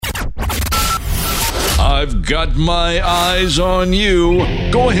I've got my eyes on you.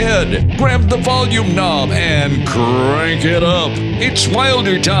 Go ahead, grab the volume knob and crank it up. It's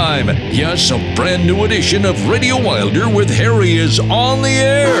Wilder time. Yes, a brand new edition of Radio Wilder with Harry is on the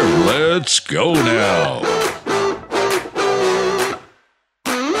air. Let's go now.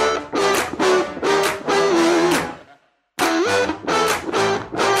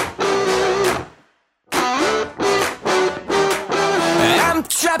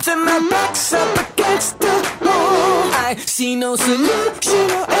 Trapped and my back's up against the wall. I see no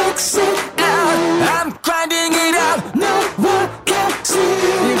solution or exit out. I'm grinding it out, no one can see.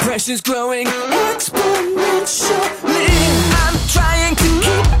 The pressure's growing exponentially. I'm trying to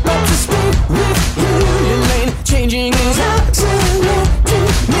keep up to speed with you. Your lane changing is accelerating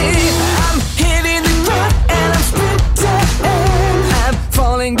me. I'm hitting the ground and I'm sprinting. I'm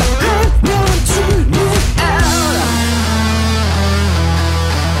falling behind, no one tuning out.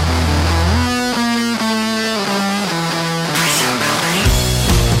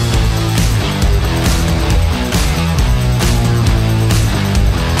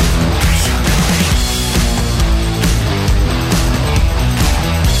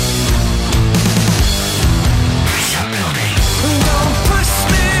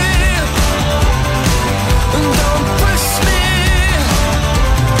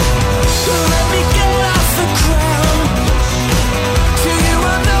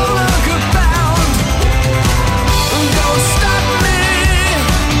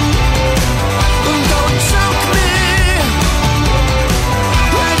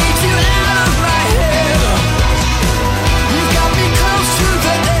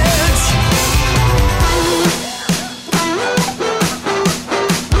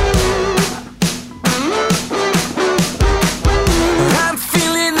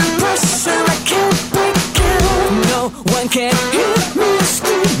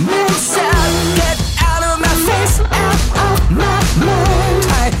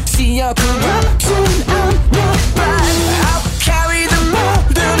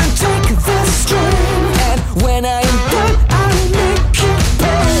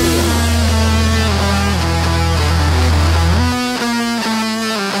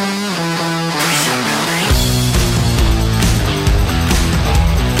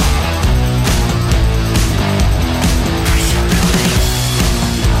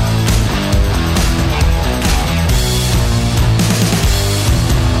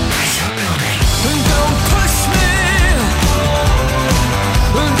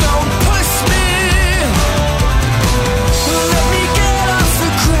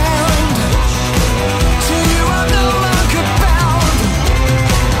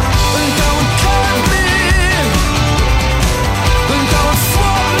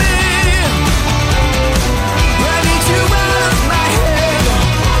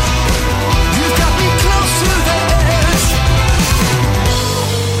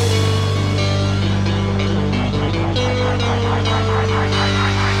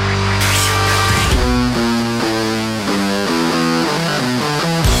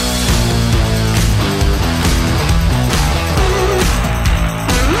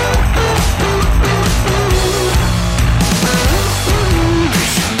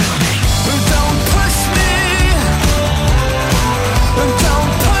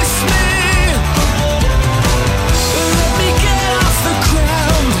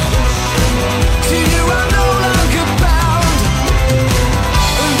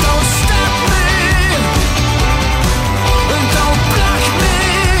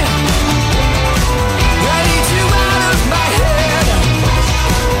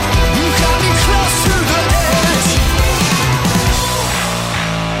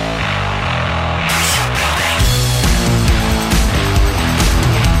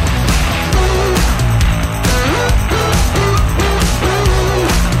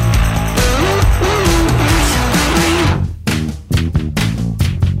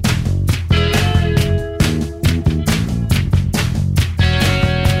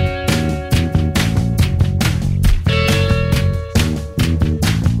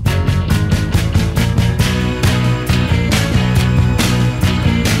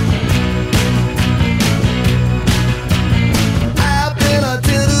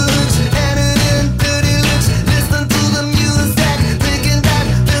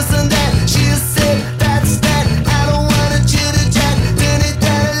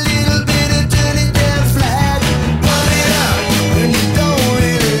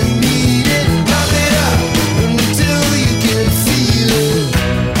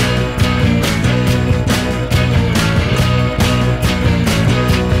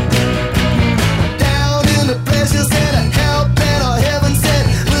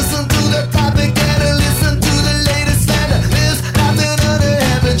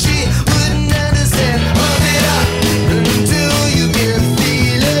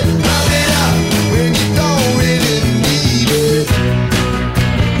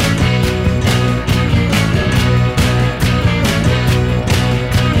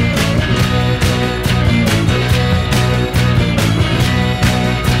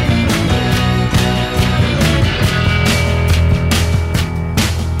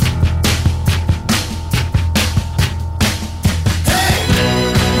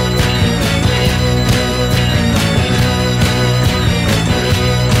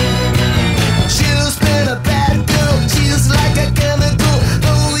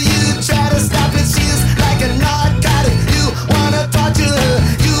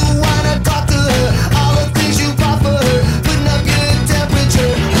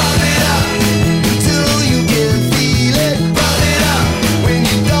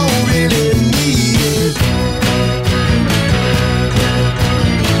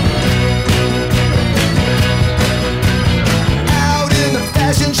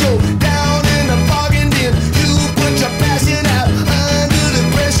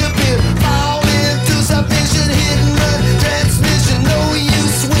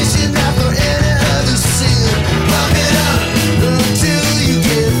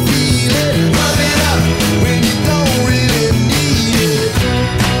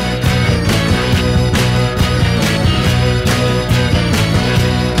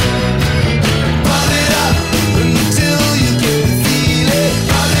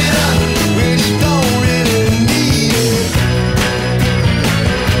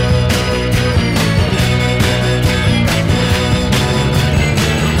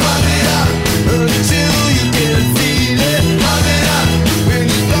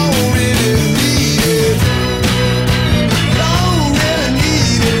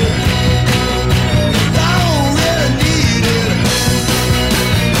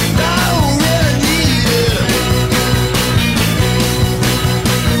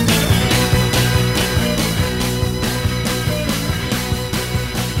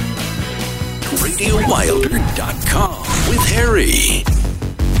 RadioWilder.com with Harry.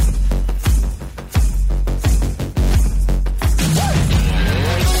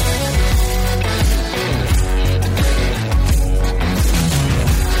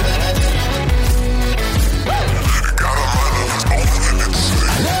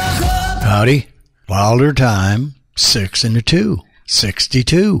 Howdy. Wilder time, 6 and a 2,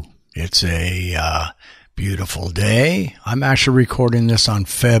 62. It's a beautiful day. I'm actually recording this on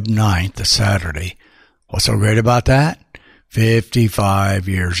Feb 9th, a Saturday. What's so great about that? 55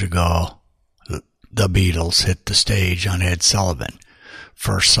 years ago, the Beatles hit the stage on Ed Sullivan.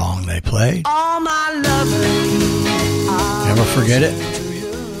 First song they played. All my loving. Never forget it.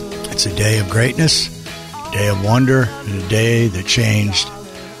 It's a day of greatness, a day of wonder, and a day that changed.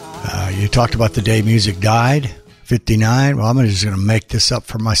 You talked about the day music died, 59. Well, I'm just going to make this up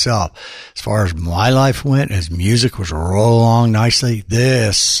for myself. As far as my life went, as music was roll along nicely,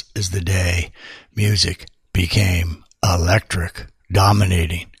 this is the day music became electric,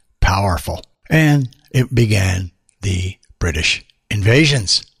 dominating, powerful. And it began the British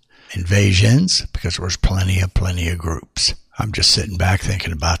invasions. Invasions, because there was plenty of groups. I'm just sitting back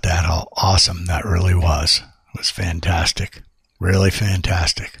thinking about that, how awesome that really was. It was fantastic. Really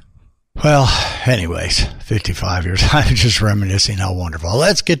fantastic. Well, anyways, 55 years. I'm just reminiscing how wonderful.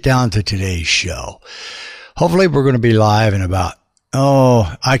 Let's get down to today's show. Hopefully we're going to be live in about,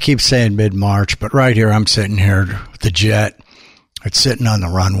 I keep saying mid-March, but right here I'm sitting here with the jet. It's sitting on the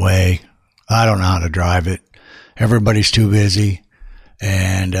runway. I don't know how to drive it. Everybody's too busy.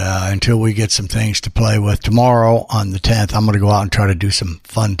 And until we get some things to play with tomorrow on the 10th, I'm going to go out and try to do some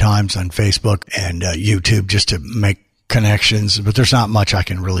fun times on Facebook and YouTube just to make connections, but there's not much I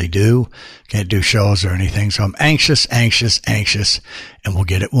can really do. Can't do shows or anything. So I'm anxious, and we'll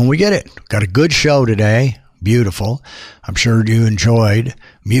get it when we get it. Got a good show today. Beautiful. I'm sure you enjoyed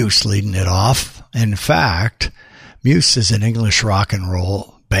Muse leading it off. In fact, Muse is an English rock and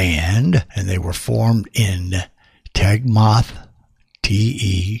roll band, and they were formed in Tegmoth,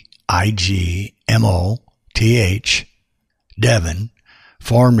 Teigmoth, Devon,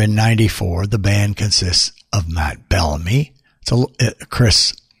 formed in 94. The band consists of Matt Bellamy,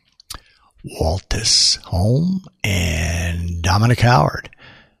 Chris Waltis-Holm, and Dominic Howard.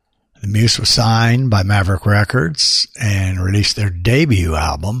 The Muse was signed by Maverick Records and released their debut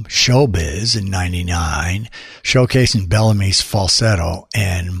album, Showbiz, in 99, showcasing Bellamy's falsetto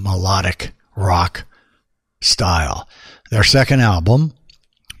and melodic rock style. Their second album,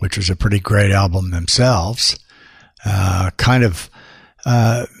 which was a pretty great album themselves,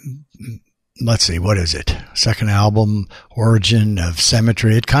 let's see, what is it? Second album, Origin of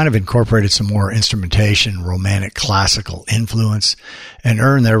Symmetry. It kind of incorporated some more instrumentation, romantic, classical influence, and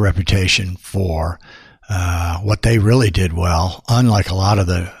earned their reputation for what they really did well. Unlike a lot of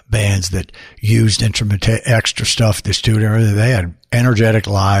the bands that used extra stuff at the studio, they had energetic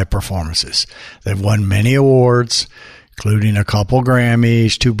live performances. They've won many awards, including a couple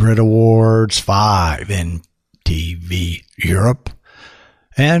Grammys, 2 Brit Awards, 5 MTV Europe,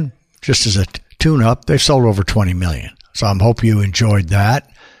 and just as a tune-up, they've sold over 20 million. So I hope you enjoyed that.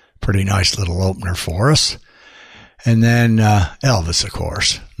 Pretty nice little opener for us. And then Elvis, of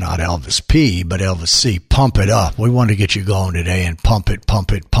course. Not Elvis P, but Elvis C. Pump It Up. We want to get you going today and pump it,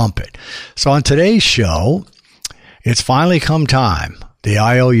 pump it, pump it. So on today's show, it's finally come time. The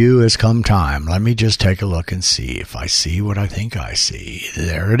IOU has come time. Let me just take a look and see if I see what I think I see.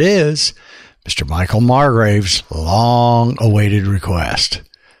 There it is. Mr. Michael Margrave's long-awaited request.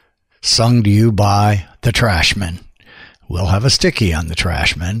 Sung to you by The Trashmen. We'll have a sticky on The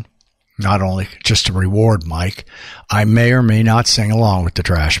Trashmen. Not only just to reward Mike, I may or may not sing along with The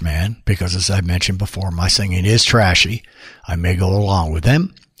Trashmen, because as I mentioned before, my singing is trashy. I may go along with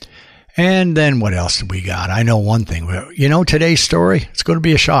them. And then what else do we got? I know one thing. You know today's story? It's going to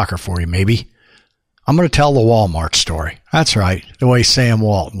be a shocker for you, maybe. I'm going to tell the Walmart story. That's right, the way Sam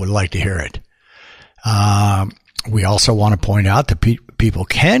Walton would like to hear it. We also want to point out that people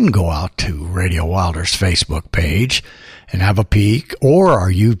can go out to Radio Wilder's Facebook page and have a peek, or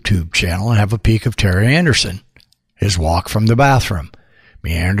our YouTube channel and have a peek of Terry Anderson, his walk from the bathroom,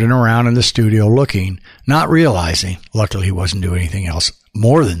 meandering around in the studio looking, not realizing, luckily he wasn't doing anything else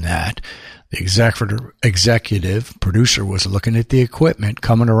more than that. The executive producer was looking at the equipment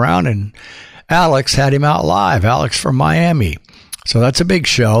coming around, and Alex had him out live, Alex from Miami. So that's a big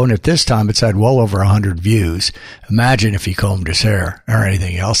show, and at this time it's had well over 100 views. Imagine if he combed his hair or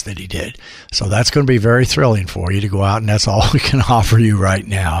anything else that he did. So that's going to be very thrilling for you to go out, and that's all we can offer you right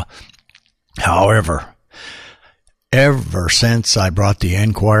now. However, ever since I brought the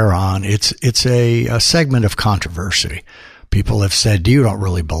Enquirer on, it's a segment of controversy. People have said, you don't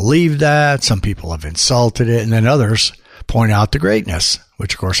really believe that. Some people have insulted it. And then others point out the greatness,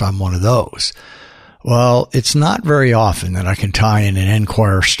 which, of course, I'm one of those. Well, it's not very often that I can tie in an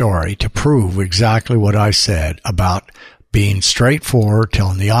Enquirer story to prove exactly what I said about being straightforward,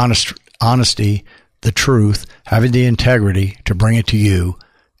 telling the honesty, the truth, having the integrity to bring it to you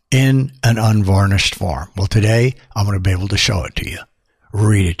in an unvarnished form. Well, today, I'm going to be able to show it to you,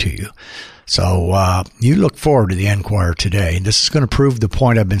 read it to you. So you look forward to the Enquirer today. And this is going to prove the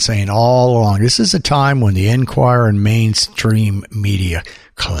point I've been saying all along. This is a time when the Enquirer and mainstream media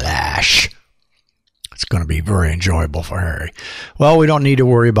clash. It's going to be very enjoyable for Harry. Well, we don't need to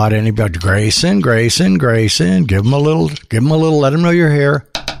worry about anybody. Grayson. Give him a little, let him know you're here.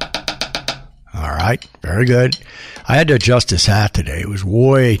 All right, very good. I had to adjust his hat today. It was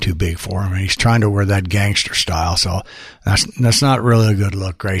way too big for him, and he's trying to wear that gangster style, so that's not really a good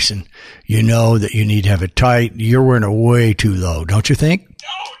look, Grayson. You know that you need to have it tight. You're wearing it way too low, don't you think?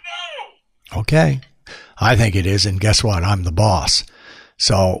 No. Okay. I think it is, and guess what? I'm the boss.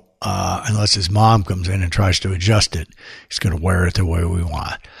 So, unless his mom comes in and tries to adjust it, he's going to wear it the way we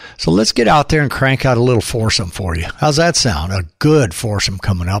want. So let's get out there and crank out a little foursome for you. How's that sound? A good foursome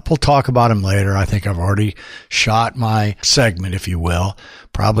coming up. We'll talk about him later. I think I've already shot my segment, if you will.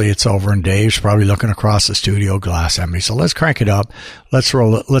 Probably it's over, and Dave's probably looking across the studio glass at me. So let's crank it up. Let's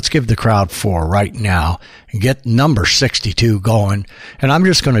roll it. Let's give the crowd 4 right now and get number 62 going. And I'm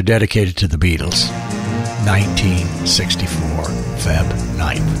just going to dedicate it to the Beatles. 1964, Feb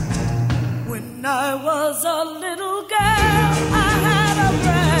 9th. When I was a little girl, I had a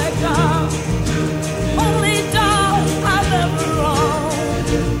rag doll, only doll I've ever owned.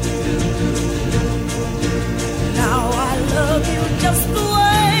 Now I love you just the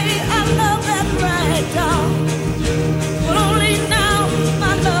way I love that rag doll, but only now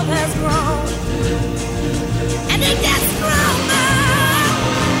my love has grown, and it gets stronger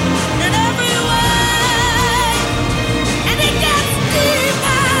in every way, and it gets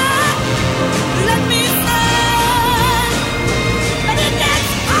deeper. Let me say, and it gets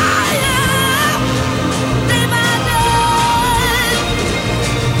higher.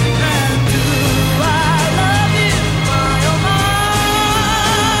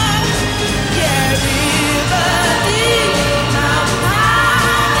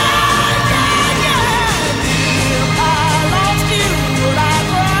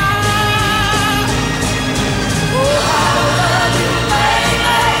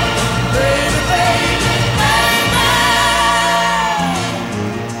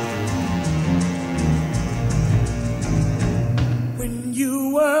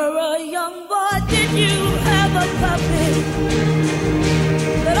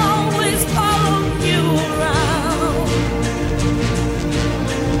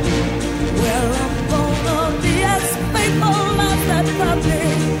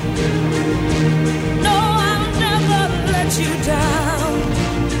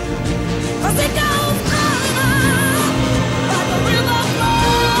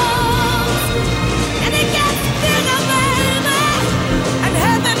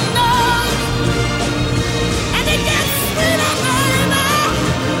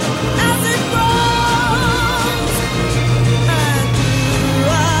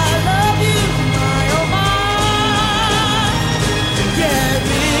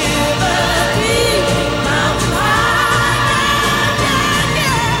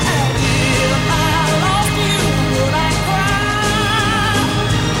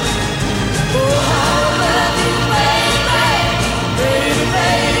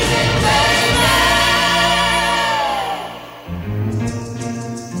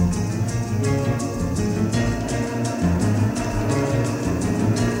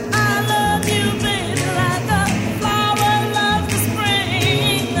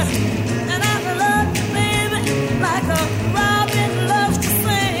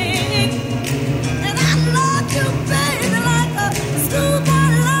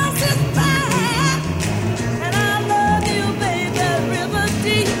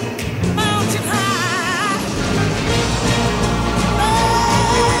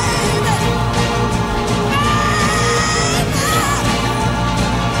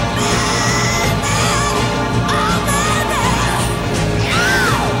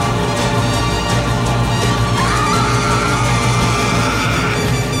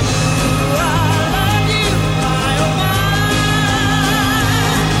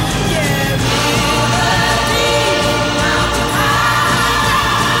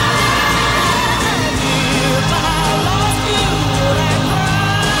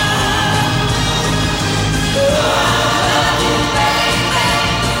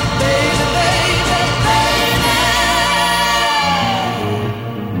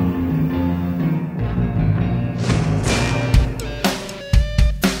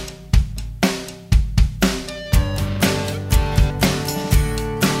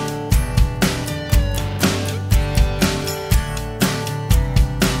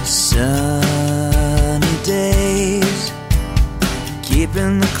 Sunny days,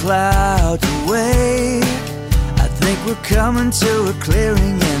 keeping the clouds away. I think we're coming to a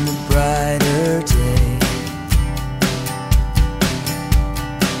clearing in the brighter day.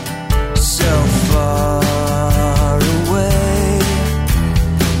 So far away,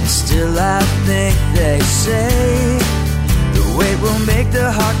 still I think they say the weight will make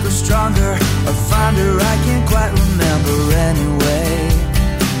the heart grow stronger, or fonder, I can't quite remember anyway.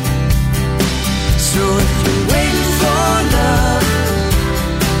 So if you're waiting for love,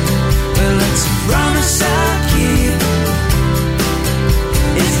 well, it's a promise I'll keep.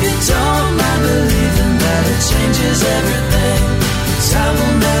 If you don't mind believing that it changes everything, time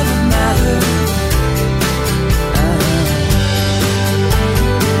will never matter.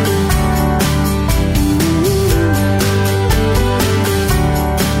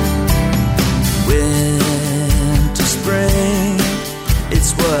 Winter, spring,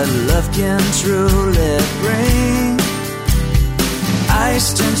 it's what love can truly bring.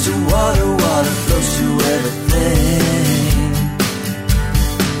 Ice turns to water, water flows to everything.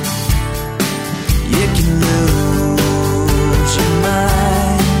 You can lose your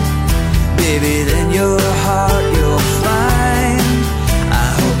mind, baby, then your heart you'll find. I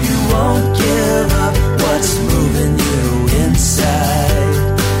hope you won't give up what's moving you inside.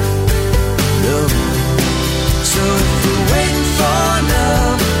 No. So if you're waiting for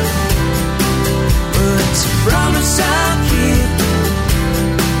love, well, it's a promise I'll keep.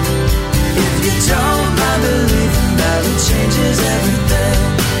 If you don't mind believing that it changes everything,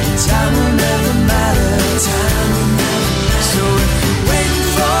 time will never matter. Time will never matter. So if you're waiting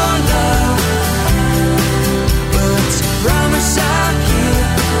for love, well, it's a promise I'll keep.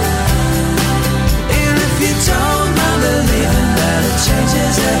 And if you don't mind believing that it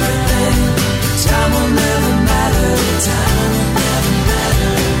changes everything, time will never matter. Time will never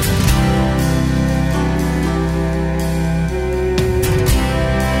matter.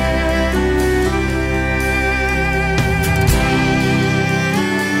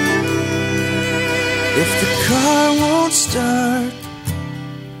 If the car won't start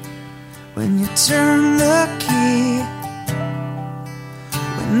when you turn the key,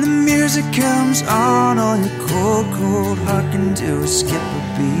 when the music comes on, all your cold, cold heart can do is skip a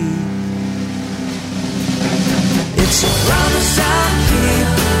beat. It's a promise I'll keep.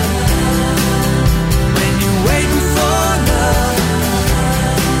 When you're waiting for love,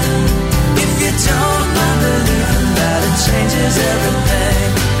 if you don't mind believing that it changes everything,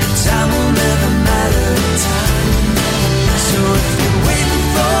 time will never matter. Time will never matter. So if you're waiting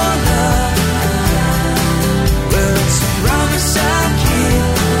for love, well, it's a promise I'll keep.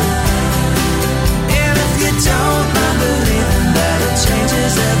 And if you don't mind believing that it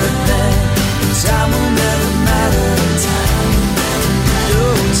changes everything, time will never matter. Time will never matter. No,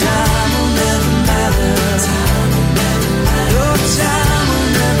 time will never matter. Time will never matter. No, time will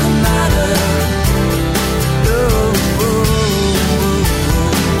never matter.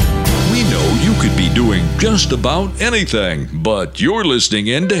 We know you could be doing just about anything, but you're listening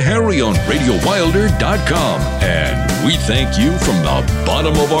in to Harry on RadioWilder.com, and we thank you from the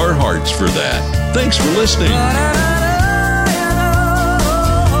bottom of our hearts for that. Thanks for listening.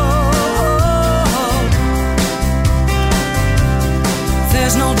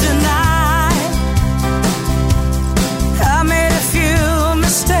 There's no denying I made a few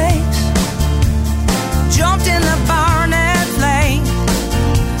mistakes, jumped in the burning flame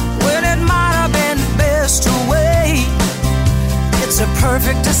when it might have been best to wait. It's a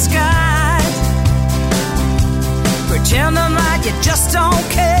perfect disguise, pretending like you just don't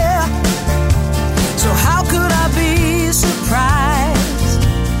care. So how could I be surprised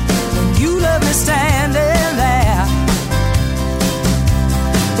when you left me standing there?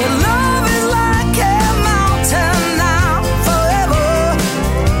 But love is like a mountain now forever.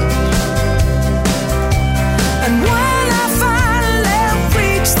 And when I finally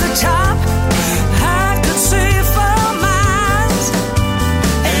reached the top, I could see for miles.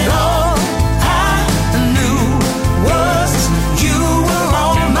 And all I knew was you were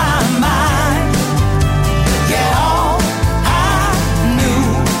on my mind. Yeah, all I knew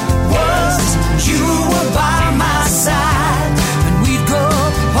was you were by my side. And we'd go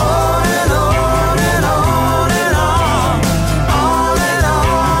on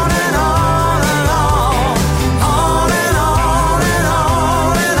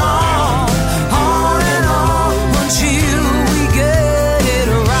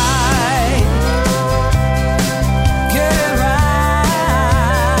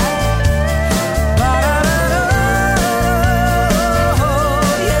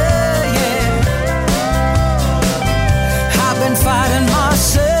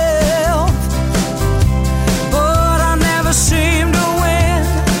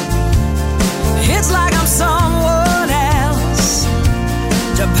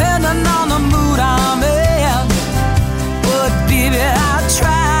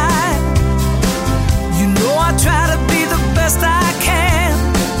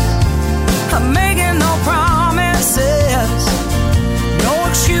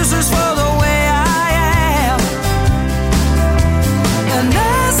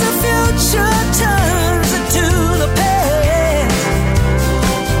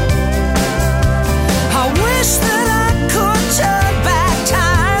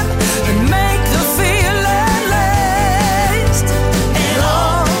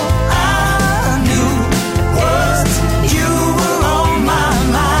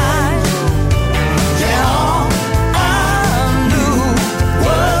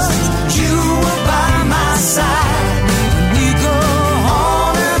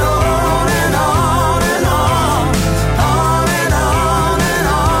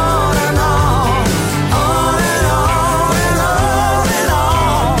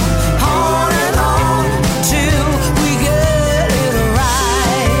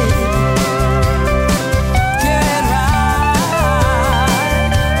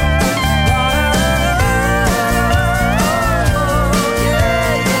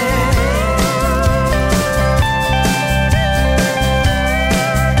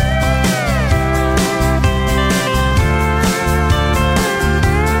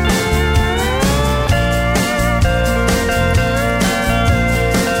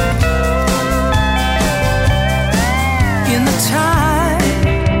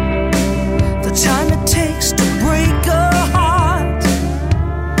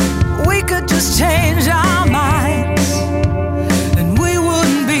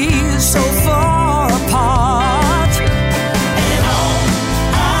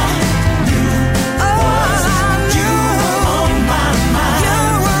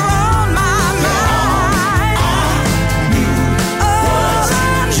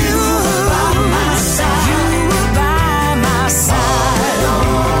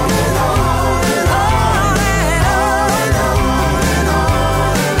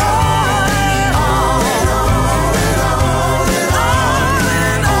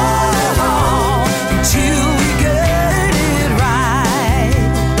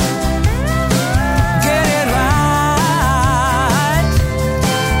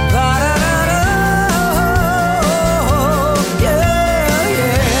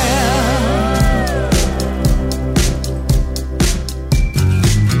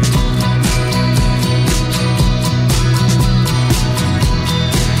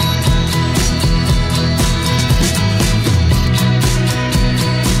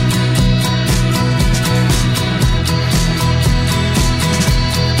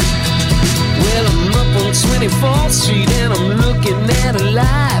on 24th Street and I'm looking at a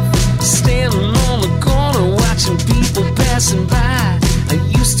life. Standing on the corner watching people passing by. I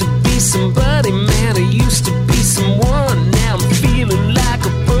used to be somebody, man, I used to be someone. Now I'm feeling like a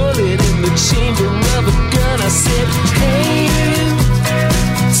bullet in the chamber of a gun. I said, hey,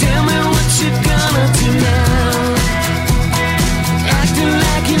 tell me what you're gonna do now. Acting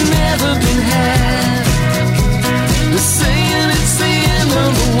like you've never been had. They're saying it's the end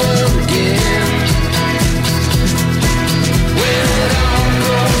of the world again. Well, it all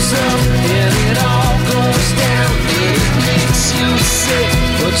goes up and it all goes down. And it makes you sick,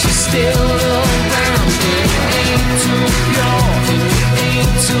 but you're still around. And it ain't too pure and it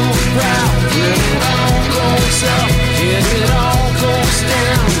ain't too proud. Well, it all goes up and it all goes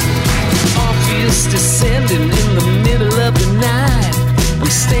down. Obvious descending in the middle of the night.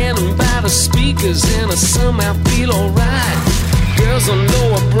 I'm standing by the speakers and I somehow feel alright. Girls on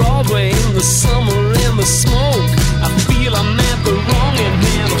Lower Broadway in the summer and the smoke. I feel I'm at the wrong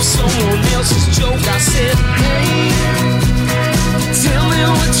end of someone else's joke. I said, hey, tell me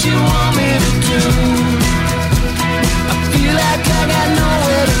what you want me to do. I feel like I got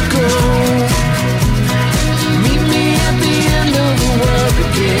nowhere to go. Meet me at the end of the world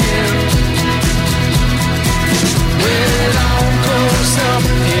again. Well, it all goes up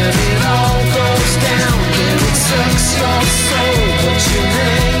and it all goes down. And it sucks your soul, but you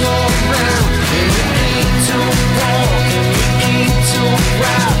hang around. And it ain't too poor and it ain't too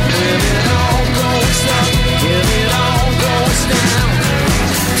proud. When it all goes up and it all goes down.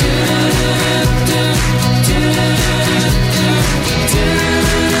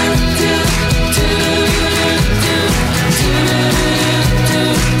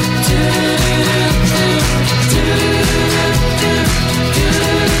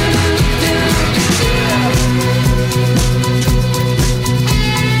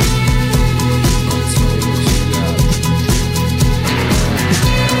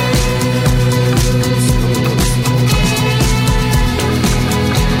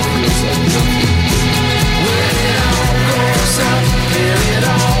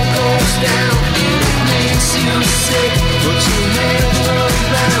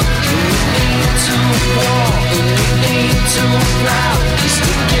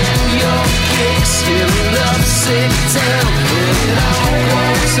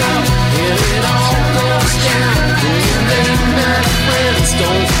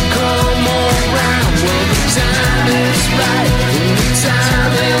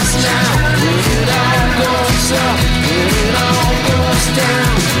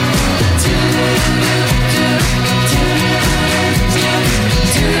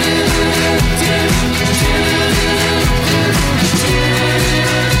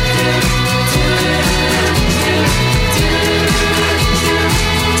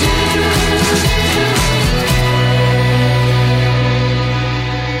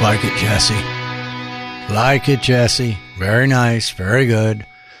 Like it, Jesse. Like it, Jesse. Very nice. Very good.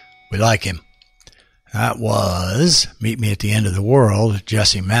 We like him. That was Meet Me at the End of the World,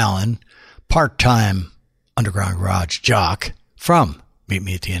 Jesse Malin, part-time Underground Garage jock from Meet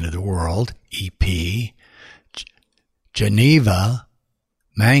Me at the End of the World, EP, Geneva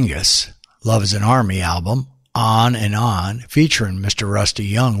Mangus, Love is an Army album, On and On, featuring Mr. Rusty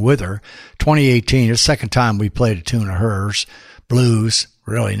Young with her, 2018, the second time we played a tune of hers, Blues,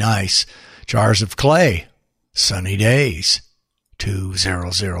 really nice, Jars of Clay, Sunny Days,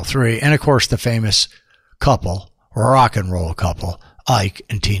 2003, and of course the famous couple, rock and roll couple, Ike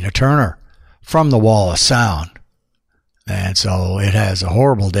and Tina Turner, From the Wall of Sound. And so it has a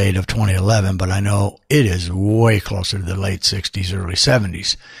horrible date of 2011, but I know it is way closer to the late 60s, early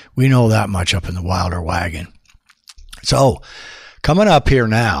 70s. We know that much up in the Wilder wagon. So coming up here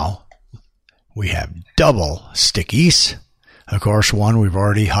now, we have double stickies. Of course, one we've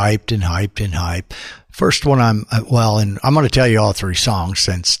already hyped and hyped and hyped. First one and I'm going to tell you all three songs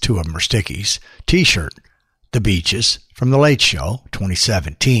since two of them are stickies. T-shirt, The Beaches, from The Late Show,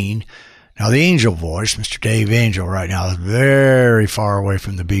 2017. Now, the Angel voice, Mr. Dave Angel, right now is very far away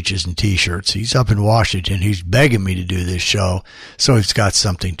from the Beaches and T-shirts. He's up in Washington. He's begging me to do this show, so he's got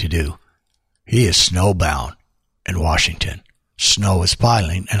something to do. He is snowbound in Washington. Snow is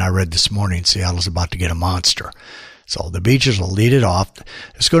piling, and I read this morning Seattle's about to get a monster. So the Beaches will lead it off.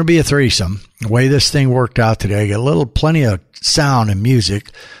 It's going to be a threesome. The way this thing worked out today, I got plenty of sound and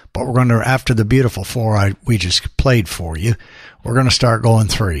music, but we're going to, after the beautiful four we just played for you, we're going to start going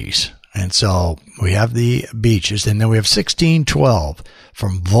threes. And so we have the Beaches, and then we have 1612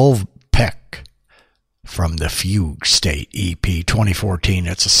 from Wolfpeck. from the Fugue State EP 2014.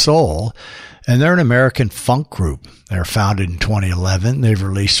 It's a soul, and they're an American funk group. They're founded in 2011. They've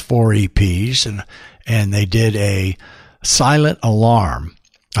released 4 EPs, and they did a silent album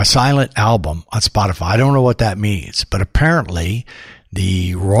on Spotify. I don't know what that means, but apparently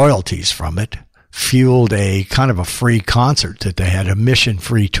the royalties from it fueled a kind of a free concert that they had, a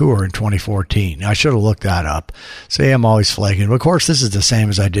mission-free tour in 2014. I should have looked that up. Say I'm always flaking. But of course, this is the same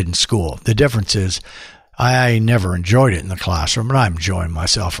as I did in school. The difference is I never enjoyed it in the classroom, and I'm enjoying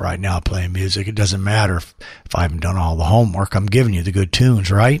myself right now playing music. It doesn't matter if I haven't done all the homework. I'm giving you the good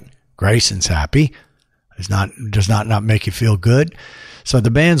tunes, right? Grayson's happy. Does not make you feel good. So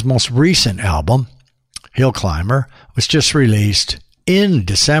the band's most recent album, Hill Climber, was just released in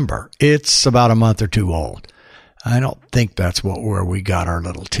December. It's about a month or two old. I don't think that's where we got our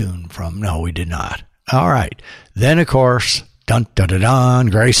little tune from. No, we did not. All right. Then, of course, dun dun dun dun,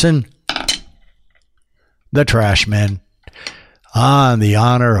 Grayson, the Trashmen, on the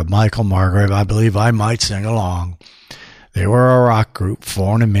honor of Michael Margrave. I believe I might sing along. They were a rock group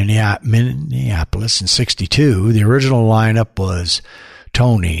formed in Minneapolis in 1962. The original lineup was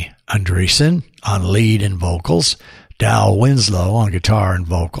Tony Andreessen on lead and vocals, Dal Winslow on guitar and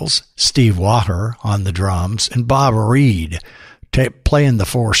vocals, Steve Walker on the drums, and Bob Reed playing the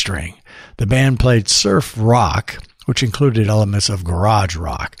 4-string. The band played surf rock, which included elements of garage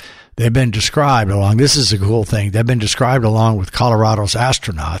rock. They've been described this is a cool thing, they've been described along with Colorado's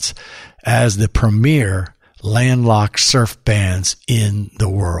Astronauts as the premier landlocked surf bands in the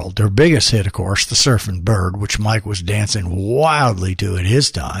world. Their biggest hit, of course, the Surfin Bird, which Mike was dancing wildly to at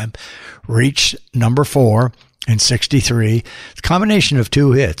his time, reached number 4 in 1963. It's a combination of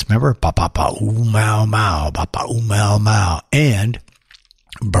 2 hits. Remember? Ba ba ba ooh mow mow, ba ba ooh mow mow, and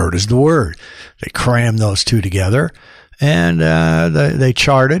Bird is the Word. They crammed those 2 together, and they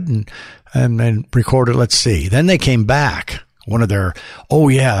charted and recorded. Let's see. Then they came back. One of their, oh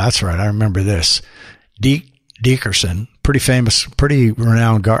yeah, that's right, I remember this. Dickerson, pretty famous, pretty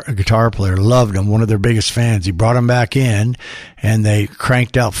renowned guitar player, loved him, one of their biggest fans. He brought him back in, and they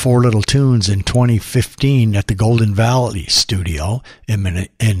cranked out 4 little tunes in 2015 at the Golden Valley studio in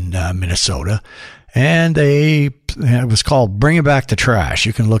Minnesota. And it was called Bringing Back the Trash.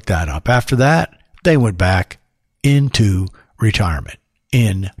 You can look that up. After that, they went back into retirement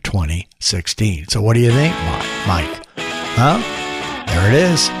in 2016. So what do you think, Mike? Huh? There it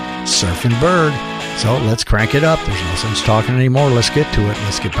is, Surfin' Bird. So let's crank it up. There's no sense talking anymore. Let's get to it.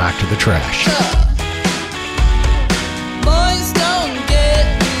 Let's get back to the trash. Boys don't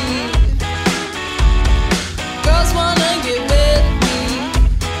get me. Girls wanna get with me.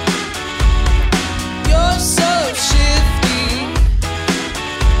 You're so shifty.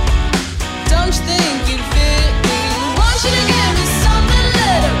 Don't you think you fit me? Want you to give me something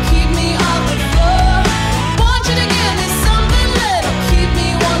that'll keep me off the floor. Want you to give me something that'll keep me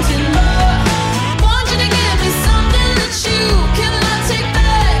wanting more. Want you to give me something that you cannot take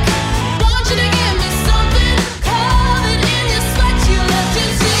back. Want you to give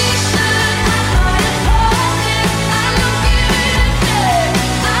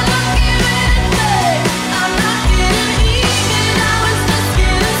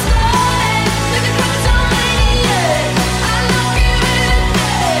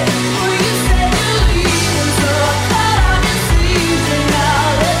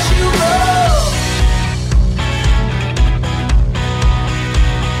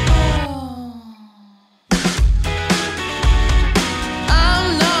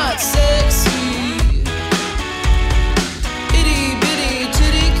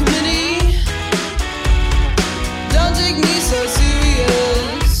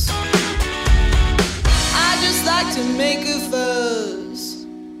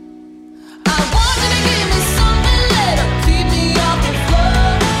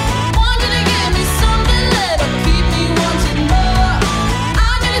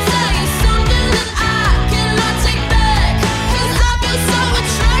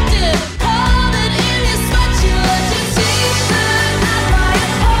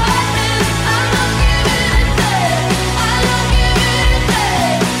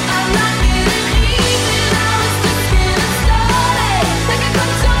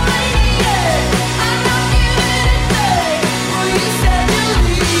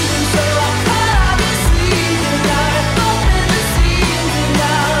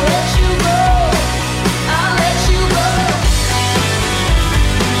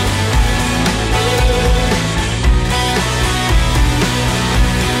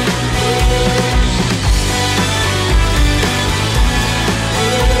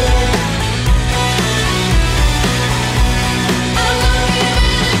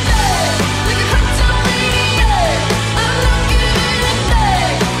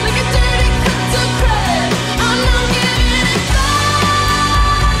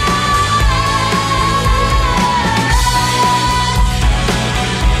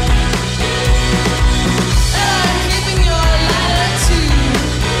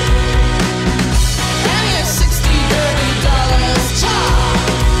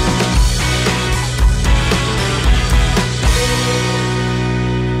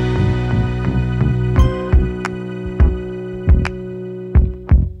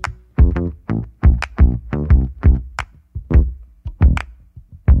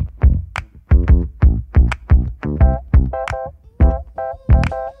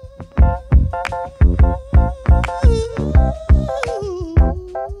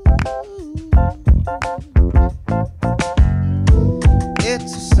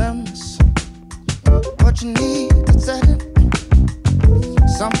so sense. What you need is setting.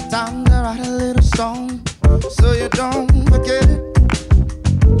 Sometimes I write a little song so you don't forget it.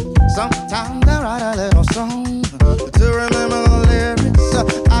 Sometimes I write a little song to remember the lyrics.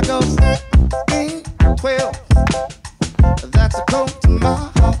 I go 16, 12. That's a code to my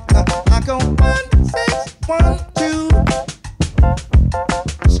heart. I go 1, 6, 1, 2.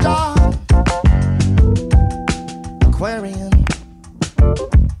 Star. Aquarian.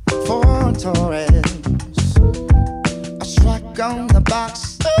 For Taurus. I strike on the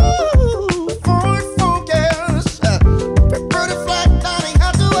box. Ooh, Ford Focus. Pretty flat dining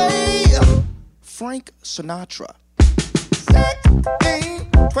Hathaway. Frank Sinatra. 16,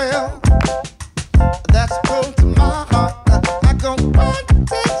 12. That's close to my heart. I go 1,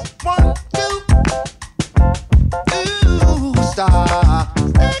 6, 1, 2. Ooh, star.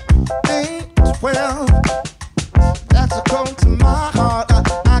 16, 12. That's close to my heart.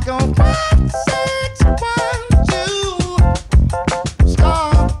 I go 1, 6, 1, 2.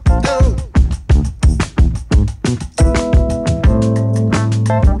 Star.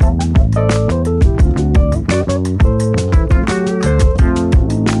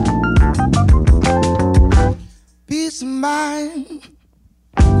 Peace of mind,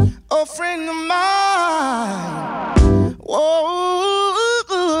 a friend of mine. Whoa,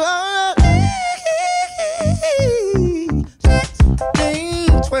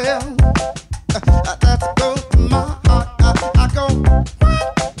 16, 12. That's close to my heart. I go 1,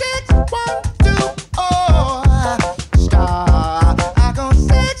 6, 1, 2. Oh, star. I go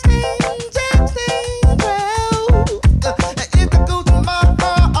 16, 16, 12. It's close to my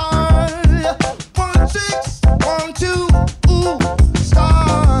heart. 1, 6, 1, 2. Ooh,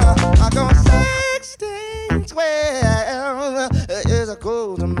 star. I go 16, 12. It's a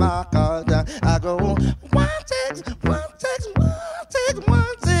close to my heart. I go 1, 6, 1, 6, 1, 6, 1,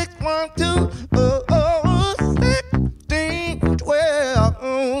 6, 1, 2. Oh, 16,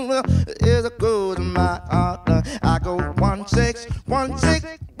 12. It's a close to my heart. I go 1, 6, 1, 6,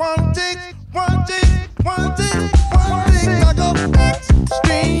 1, 6, 1, 6, 1, 6, 1, 6. I go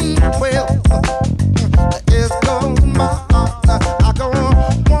 16, 12. It's close to my heart. I go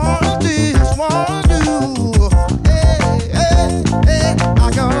 1, 6, 1, 2. Hey, hey, hey.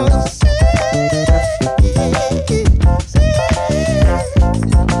 I go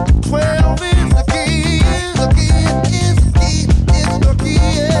 12 is the key, is the key, is the key, is the key,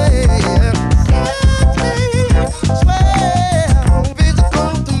 yeah. 12 is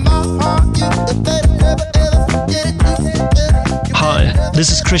close to my heart. You better never ever forget it. Hi, this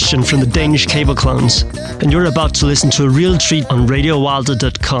is Christian from the Danish Cable Clones, and you're about to listen to a real treat on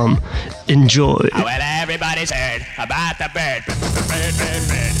RadioWilder.com. Enjoy. Well, everybody's heard about the bird. Bird, bird,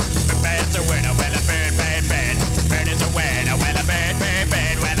 bird. The bird's a winner. Well, a bird, bird, bird. Bird is a winner. Well, a bird, bird,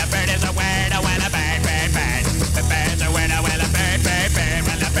 bird. Well, a bird is a winner. Well, a bird, bird, bird. The bird's a winner. Well, a bird, bird, bird.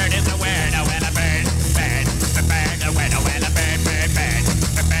 Well, a bird is a winner. Well, a bird, bird. The bird's a winner. Well, a bird, bird, bird.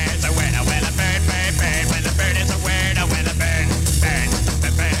 The bird's a winner. Well, a bird, bird, bird. Well, a bird is a winner. Well, a bird, bird.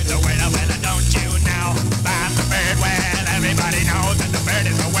 The bird's a winner. Well, don't you know about the bird? Well, everybody knows that the bird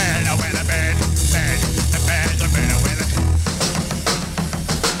is a winner. Well, a bird, bird. The bird's a winner. Well,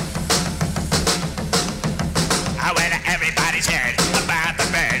 everybody's heard about the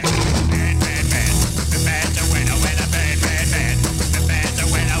bird. Bird, bird, bird. The bird's a winner. Well, a bird, bird, bird. The bird's a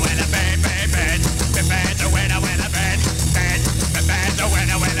winner. Well, a bird, bird, bird. The bird's a winner. Well, a bird, bird. The bird's a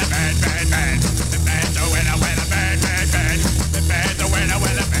winner. Well, a bird, bird, bird. The bird's a winner. Well, a bird, bird, bird. The bird's a winner.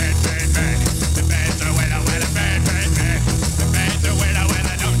 Well, a bird, bird, bird. The bird's a winner. Well, a bird, bird, bird. The bird's a winner.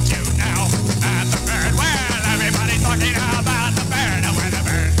 Well, don't you know about the bird? Well, everybody's talking about the bird. Well, the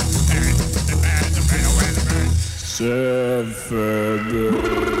bird, bird. The bird's a winner. Well, the bird. Surfin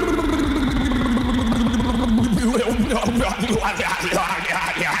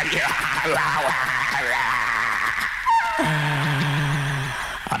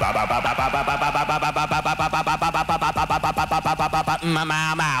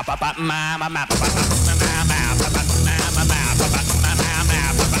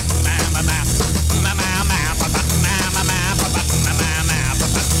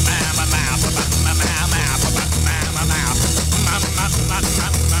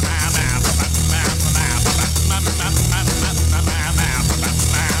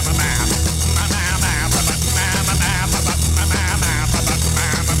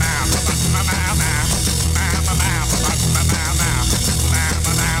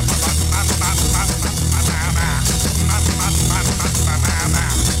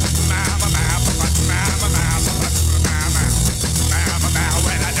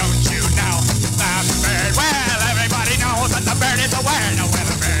bird is a winner.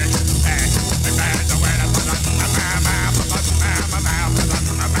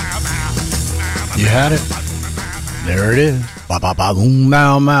 had it. There it is.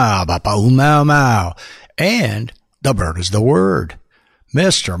 Ba-ba-ba-boom-mow-mow, ba-ba-boom-mow-mow. And the bird is the word.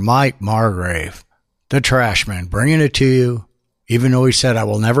 Mr. Mike Margrave, the Trashmen, bringing it to you, even though he said I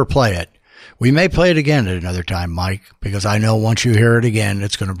will never play it. We may play it again at another time, Mike, because I know once you hear it again,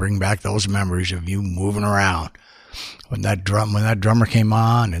 it's going to bring back those memories of you moving around. When that drummer came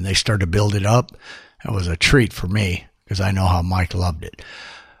on and they started to build it up, it was a treat for me because I know how Mike loved it.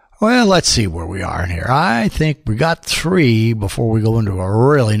 Well, let's see where we are in here. I think we got 3 before we go into a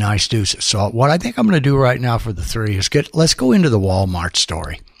really nice Deuces. So what I think I'm going to do right now for the 3 is let's go into the Walmart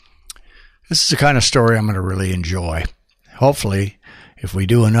story. This is the kind of story I'm going to really enjoy. Hopefully, if we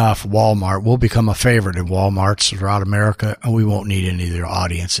do enough, Walmart will become a favorite in Walmarts throughout America, and we won't need any of their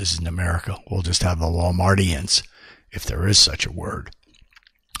audiences in America. We'll just have the Walmartians, if there is such a word.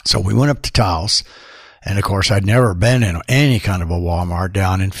 So we went up to Taos. And, of course, I'd never been in any kind of a Walmart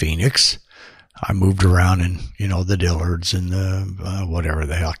down in Phoenix. I moved around in, the Dillards and the whatever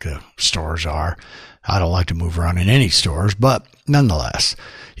the heck the stores are. I don't like to move around in any stores, but nonetheless.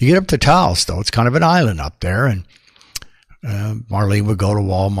 You get up to Taos, though. It's kind of an island up there, and Marlene would go to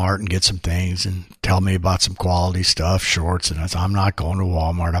Walmart and get some things and tell me about some quality stuff, shorts, and I said, I'm not going to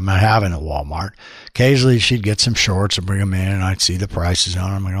Walmart. I'm not having a Walmart. Occasionally, she'd get some shorts and bring them in, and I'd see the prices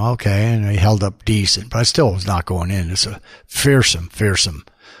on them. I'm like, okay, and they held up decent, but I still was not going in. It's a fearsome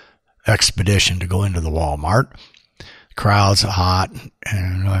expedition to go into the Walmart. The crowd's hot,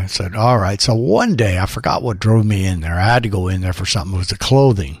 and I said, all right. So one day, I forgot what drove me in there. I had to go in there for something. It was the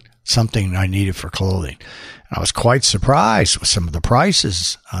clothing, something I needed for clothing. I was quite surprised with some of the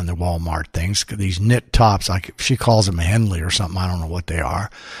prices on the Walmart things. These knit tops, like she calls them a Henley or something. I don't know what they are.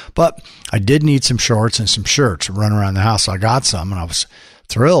 But I did need some shorts and some shirts to run around the house. So I got some, and I was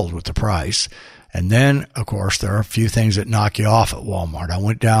thrilled with the price. And then, of course, there are a few things that knock you off at Walmart. I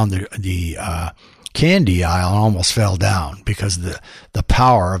went down the candy aisle and almost fell down because the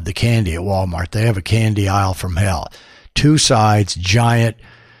power of the candy at Walmart. They have a candy aisle from hell. 2 sides, giant,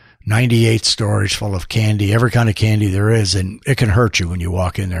 98 stories full of candy, every kind of candy there is, and it can hurt you when you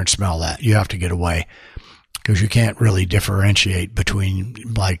walk in there and smell that. You have to get away because you can't really differentiate between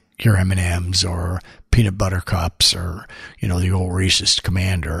like your M&Ms or peanut butter cups or, the old Reese's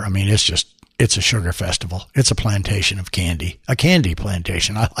Commander. I mean, it's a sugar festival. It's a plantation of candy, a candy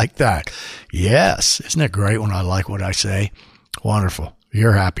plantation. I like that. Yes. Isn't it great when I like what I say? Wonderful.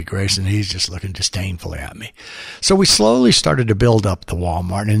 You're happy, Grace, and he's just looking disdainfully at me. So we slowly started to build up the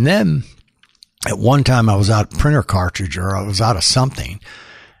Walmart, and then at one time I was out of printer cartridge or I was out of something,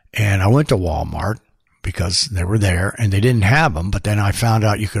 and I went to Walmart because they were there, and they didn't have them, but then I found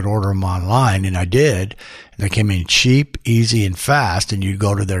out you could order them online, and I did, and they came in cheap, easy, and fast, and you'd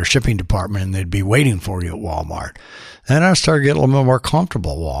go to their shipping department, and they'd be waiting for you at Walmart. Then I started getting a little bit more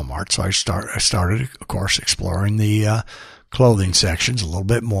comfortable at Walmart, so I started, of course, exploring the clothing sections a little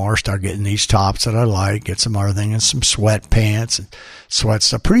bit more, start getting these tops that I like, get some other things, and some sweatpants and sweat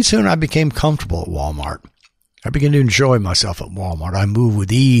stuff. Pretty soon I became comfortable at Walmart. I began to enjoy myself at Walmart. I moved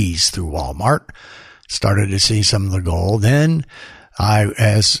with ease through Walmart, started to see some of the gold. Then somebody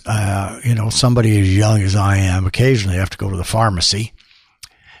as young as I am, occasionally have to go to the pharmacy.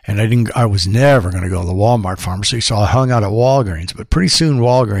 And I was never going to go to the Walmart pharmacy, so I hung out at Walgreens. But pretty soon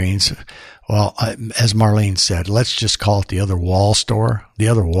Walgreens, as Marlene said, let's just call it the other wall store. The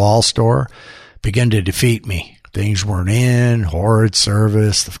other wall store began to defeat me. Things weren't in, horrid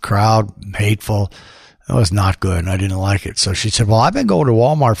service, the crowd hateful. That was not good, and I didn't like it. So she said, well, I've been going to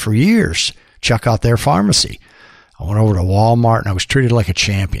Walmart for years. Check out their pharmacy. I went over to Walmart, and I was treated like a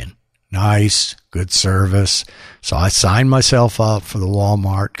champion. Nice, good service. So I signed myself up for the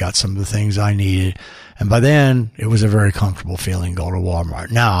Walmart, got some of the things I needed. And by then, it was a very comfortable feeling going to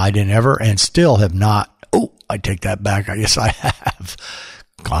Walmart. Now, I didn't ever and still have not, I take that back. I guess I have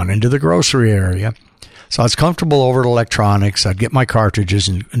gone into the grocery area. So I was comfortable over at electronics. I'd get my cartridges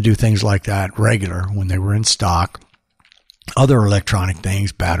and do things like that regular when they were in stock. Other electronic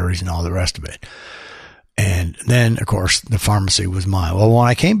things, batteries and all the rest of it. And then, of course, the pharmacy was mine. Well, when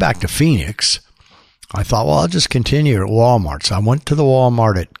I came back to Phoenix, I thought, well, I'll just continue at Walmart. So I went to the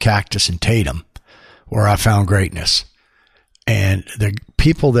Walmart at Cactus and Tatum, where I found greatness. And the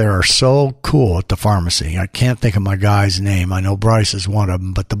people there are so cool at the pharmacy. I can't think of my guy's name. I know Bryce is one of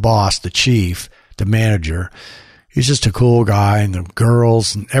them, but the boss, the chief, the manager, he's just a cool guy. And the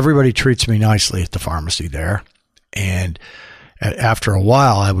girls and everybody treats me nicely at the pharmacy there. And after a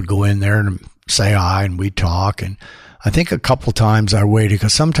while, I would go in there and say hi, and we'd talk. And I think a couple times I waited,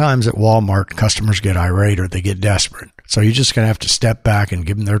 because sometimes at Walmart, customers get irate or they get desperate. So you're just going to have to step back and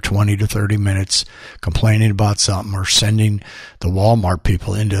give them their 20 to 30 minutes complaining about something or sending the Walmart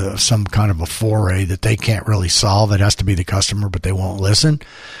people into some kind of a foray that they can't really solve. It has to be the customer, but they won't listen.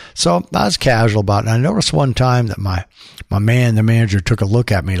 So I was casual about it. And I noticed one time that my man, the manager, took a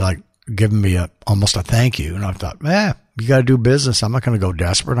look at me like giving me almost a thank you. And I thought, you got to do business. I'm not going to go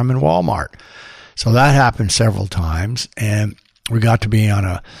desperate. I'm in Walmart. So that happened several times. And we got to be on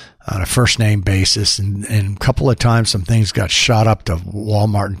a first name basis, and a couple of times some things got shot up to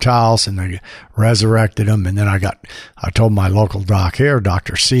Walmart and Taos, and they resurrected them. And then I told my local doc here,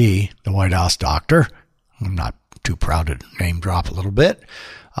 Dr. C, the White House doctor, I'm not too proud to name drop a little bit,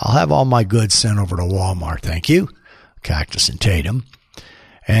 I'll have all my goods sent over to Walmart, thank you, Cactus and Tatum.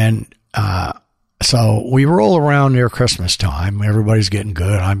 And so we roll around near Christmas time. Everybody's getting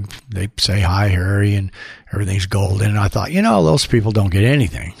good. They say, hi, Harry, and everything's golden. And I thought, those people don't get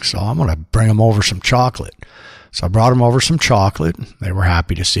anything. So I'm going to bring them over some chocolate. So I brought them over some chocolate. They were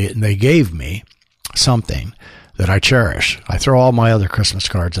happy to see it. And they gave me something that I cherish. I throw all my other Christmas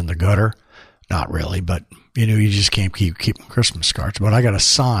cards in the gutter. Not really, but, you just can't keep keeping Christmas cards. But I got a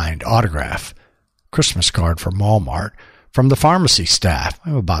signed autograph Christmas card from Walmart from the pharmacy staff. I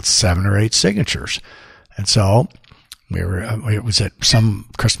have about 7 or 8 signatures. And so it was at some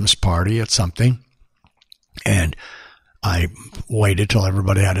Christmas party at something. And I waited till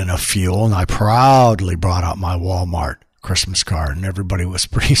everybody had enough fuel, and I proudly brought out my Walmart Christmas card, and everybody was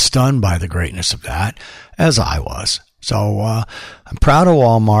pretty stunned by the greatness of that, as I was. So I'm proud of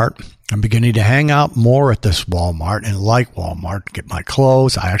Walmart. I'm beginning to hang out more at this Walmart and like Walmart, get my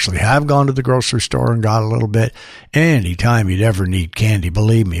clothes. I actually have gone to the grocery store and got a little bit. Anytime you'd ever need candy,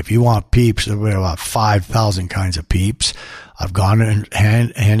 believe me, if you want Peeps, there are about 5,000 kinds of Peeps. I've gone and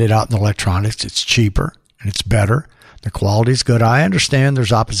handed out in electronics. It's cheaper and it's better. The quality's good. I understand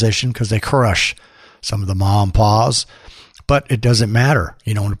there's opposition because they crush some of the mom and paws, but it doesn't matter.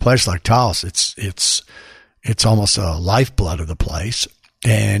 In a place like Taos, it's almost a lifeblood of the place.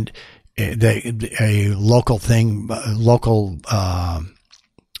 And local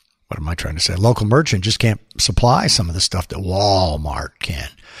merchant just can't supply some of the stuff that Walmart can.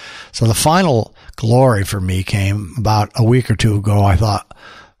 So the final glory for me came about a week or two ago. I thought,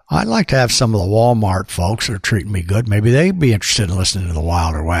 I'd like to have some of the Walmart folks that are treating me good. Maybe they'd be interested in listening to the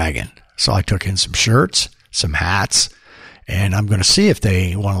Wilder Wagon. So I took in some shirts, some hats, and I'm going to see if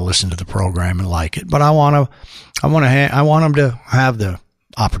they want to listen to the program and like it. But I want them to have the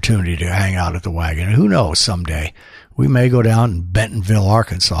opportunity to hang out at the wagon. And who knows, someday we may go down in Bentonville,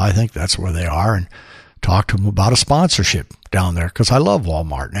 Arkansas. I think that's where they are, and talk to them about a sponsorship down there, because I love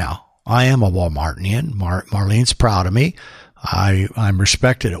Walmart now. I am a Walmartian. Marlene's proud of me. I'm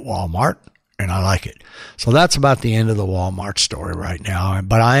respected at Walmart, and I like it. So that's about the end of the Walmart story right now.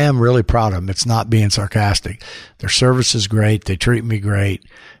 But I am really proud of them. It's not being sarcastic. Their service is great. They treat me great.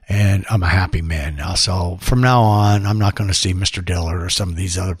 And I'm a happy man now. So from now on, I'm not going to see Mr. Dillard or some of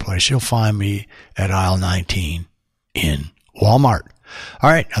these other places. You'll find me at aisle 19 in Walmart. All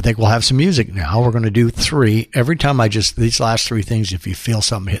right. I think we'll have some music now. We're going to do 3. Every time these last 3 things, if you feel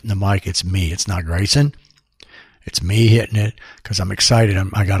something hitting the mic, it's me. It's not Grayson. It's me hitting it because I'm excited.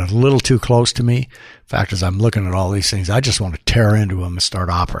 I got a little too close to me. In fact, as I'm looking at all these things, I just want to tear into them and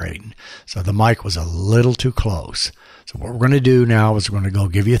start operating. So the mic was a little too close. So what we're going to do now is we're going to go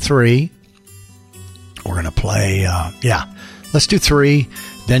give you 3. We're going to play, let's do 3.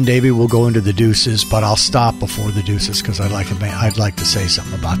 Then Davey will go into the Deuces, but I'll stop before the Deuces because I'd like to say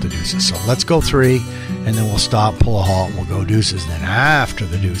something about the Deuces. So let's go 3, and then we'll stop, pull a halt, and we'll go Deuces. Then after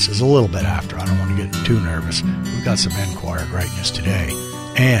the Deuces, a little bit after, I don't want to get too nervous. We've got some Enquire greatness today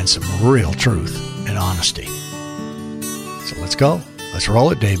and some real truth and honesty. So let's go. Let's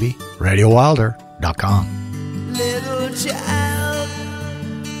roll it, Davey. RadioWilder.com. Little child,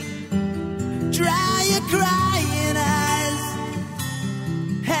 dry your crying eyes.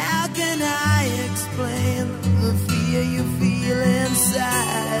 How can I explain the fear you feel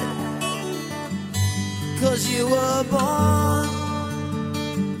inside? 'Cause you were born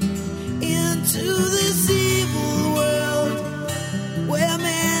into this evil world where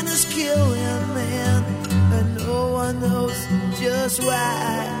man is killing man, and no one knows just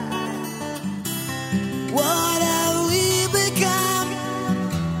why. What have we become?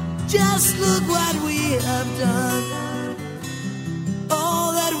 Just look what we have done.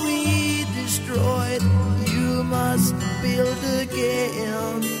 All that we destroyed, you must build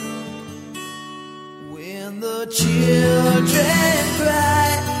again. When the children cry,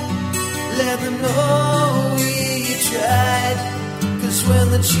 let them know we tried. 'Cause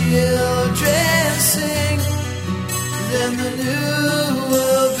when the children sing, then the new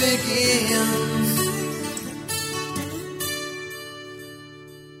world begins.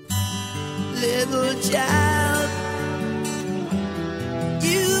 little child.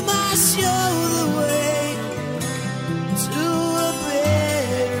 You must show the way to a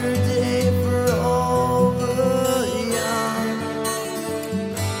better day for all the young.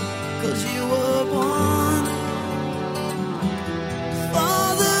 'Cause you were born for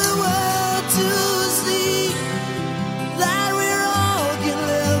the world to see that we all can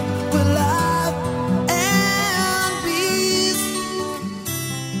live with love and peace.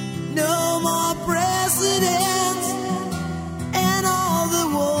 No more presidents and all the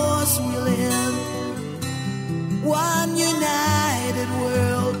wars we'll end. One united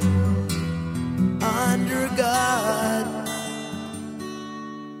world under God.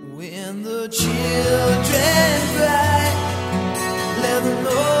 When the children cry, let them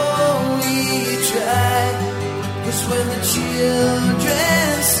know we tried. 'Cause when the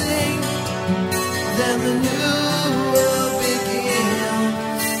children sing, then the new world begins.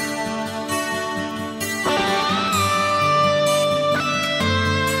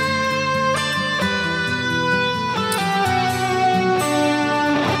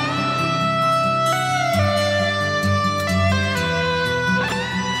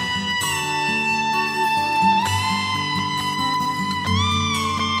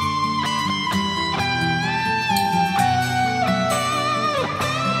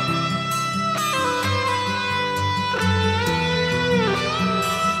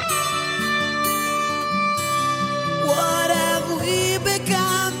 What have we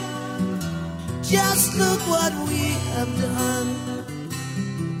become? Just look what we have done.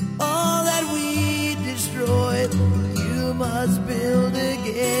 All that we destroyed, you must build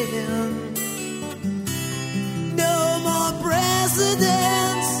again. No more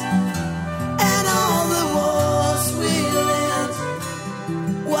presidents and all the wars we'll end.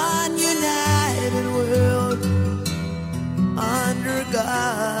 One united world under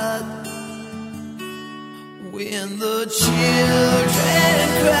God. When the children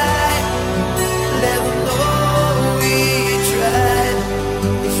cry, let them know we tried.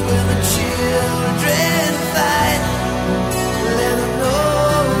 'Cause when the children fight, let them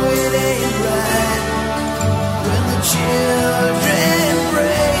know it ain't right. When the children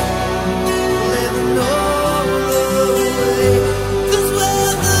pray, let them know the way. 'Cause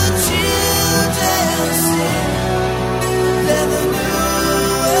when the children sing, then the new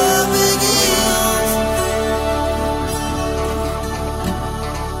world begins.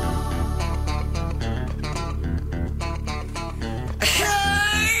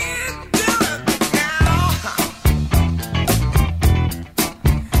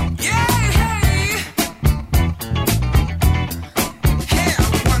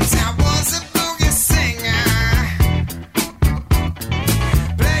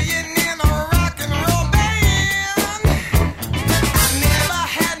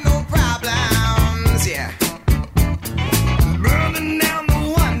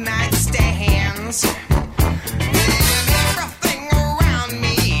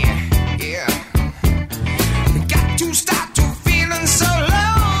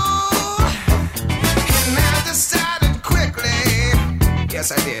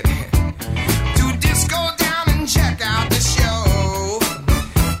 Yes, I did. To disco down and check out the show.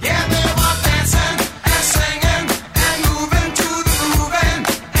 Yeah, they were dancing and singing and moving to the grooving.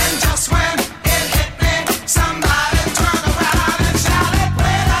 And just when it hit me, somebody turned around and shouted,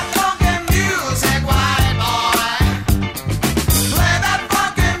 "Play that funky music, white boy. Play that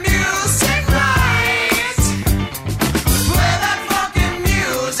funky music right. Play that funky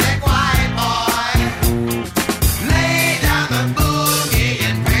music, white boy. Lay down the boogie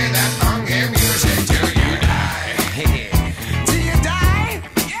and play that funky music till you die." Till you die?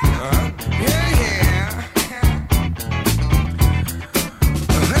 Yeah.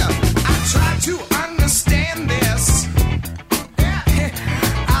 I tried to understand this.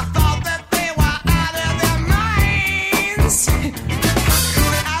 I thought that they were out of their minds. How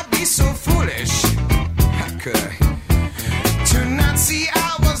could I be so foolish? How could I? To not see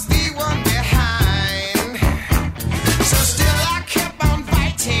I was the one behind. So still I kept on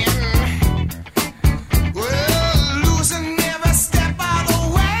fighting. Well, losing every step of the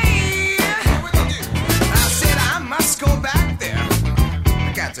way. I said I must go back there.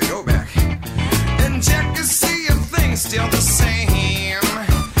 I got to go back and check to see if things still the same.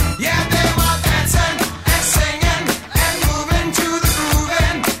 Yeah, they were dancing and singing and moving to the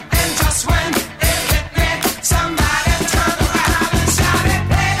grooving. And just when it hit me, somebody turned around and shouted,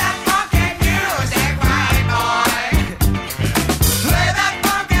 "Play that funky music, white boy. Play that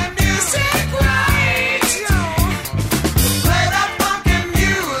funky music right. Play that funky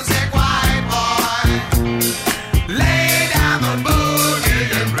music, white boy. Lay down the boogie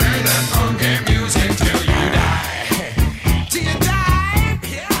and play that funky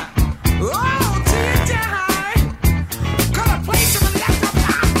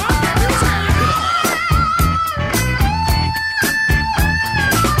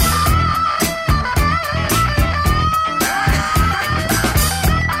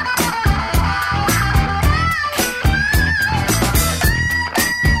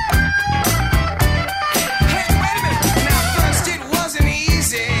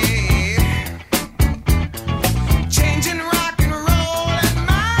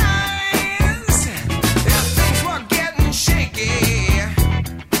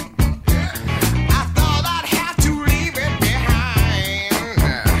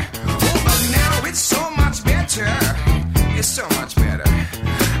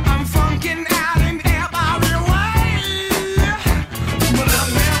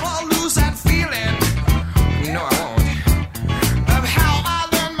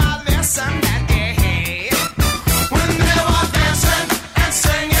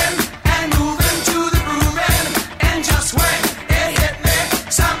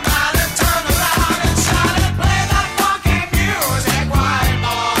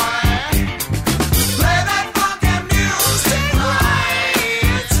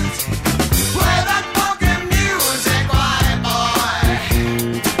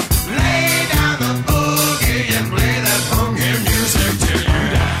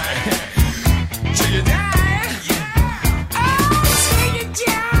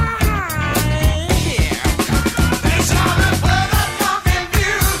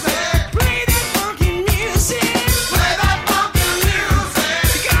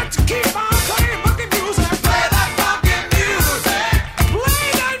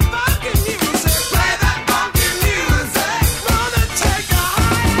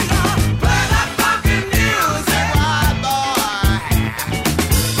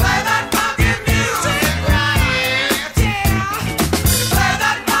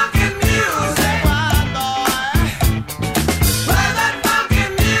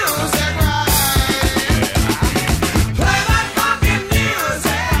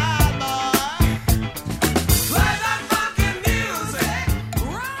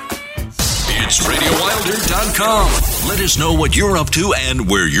WilderTime.com. Let us know what you're up to and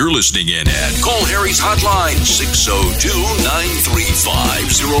where you're listening in at. Call Harry's hotline,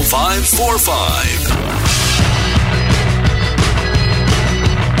 602-935-0545.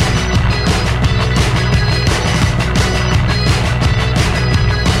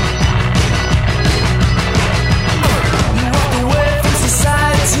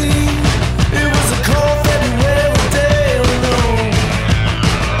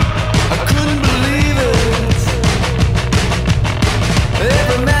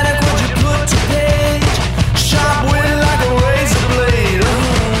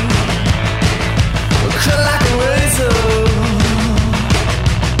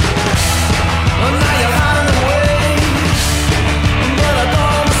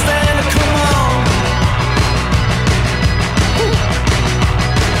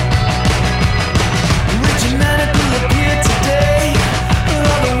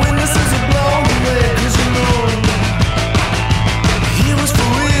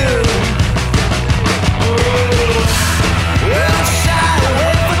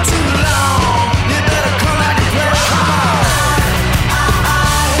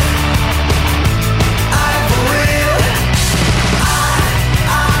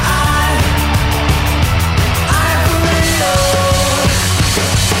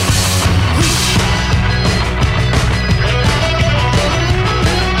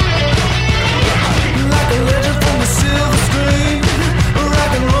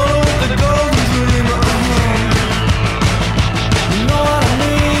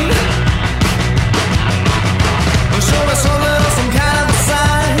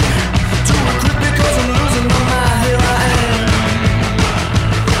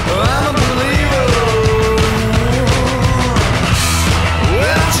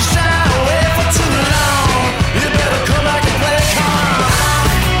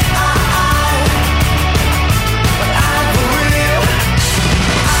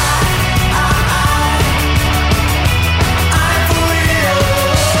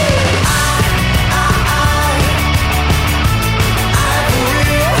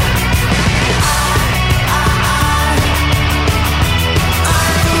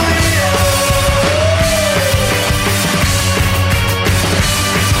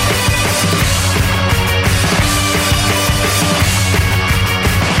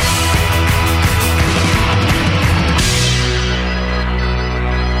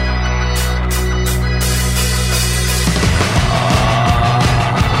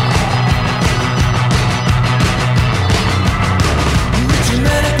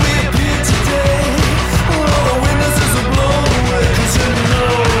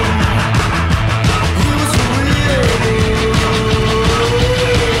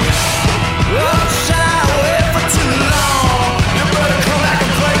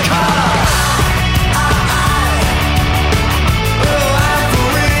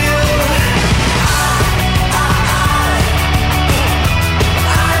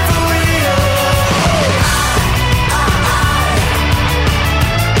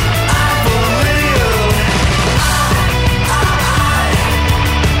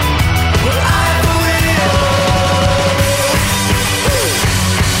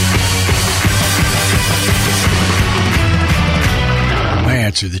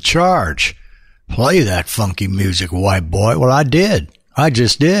 answer the charge. Play that funky music, white boy. Well, I did. I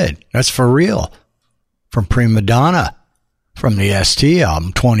just did. That's for real. From Prima Donna, from the ST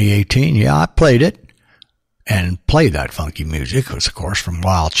album 2018. Yeah, I played it. And play that funky music. It was, of course, from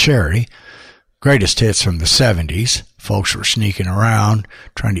Wild Cherry. Greatest hits from the 70s. Folks were sneaking around,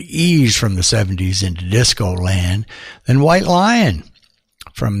 trying to ease from the 70s into disco land. Then White Lion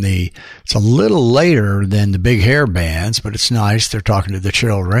from the, it's a little later than the big hair bands, but it's nice. They're talking to the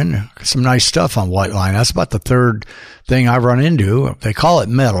children. Some nice stuff on White Lion. That's about the third thing I've run into. They call it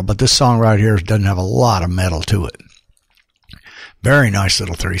metal, but this song right here doesn't have a lot of metal to it. Very nice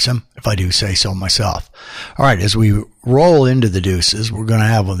little threesome, if I do say so myself. All right, as we roll into the Deuces, we're going to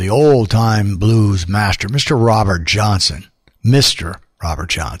have the old-time blues master, Mr. Robert Johnson. Mr. Robert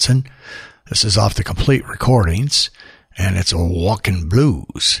Johnson. This is off the complete recordings, and it's a walking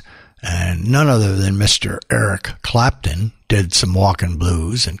blues. And none other than Mr. EricClapton did some walking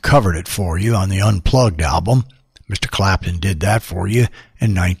blues and covered it for you on the Unplugged album. Mr. Clapton did that for you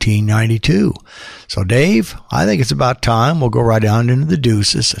in 1992. So, Dave, I think it's about time. We'll go right down into the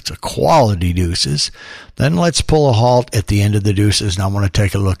Deuces. It's a quality Deuces. Then let's pull a halt at the end of the Deuces, and I want to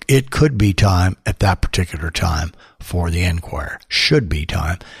take a look. It could be time at that particular time for the Enquirer. Should be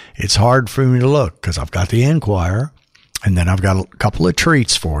time. It's hard for me to look because I've got the Enquirer, and then I've got a couple of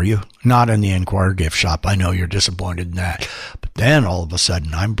treats for you. Not in the Enquirer gift shop. I know you're disappointed in that. But then all of a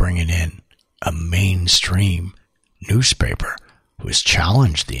sudden I'm bringing in a mainstream newspaper who has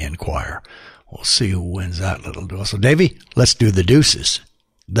challenged the Enquirer. We'll see who wins that little duel. So, Davey, let's do the Deuces.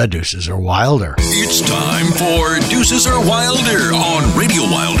 The Deuces are Wilder. It's time for Deuces Are Wilder on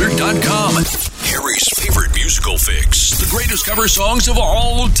RadioWilder.com. Harry's favorite musical fix, the greatest cover songs of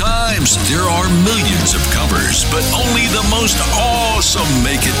all times. There are millions of covers, but only the most awesome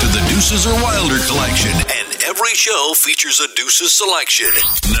make it to the Deuces Are Wilder collection. And every show features a Deuces selection.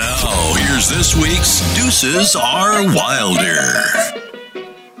 Now, here's this week's Deuces Are Wilder.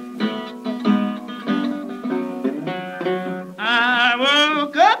 I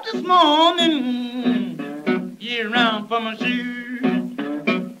woke up this morning, get around for my shoes.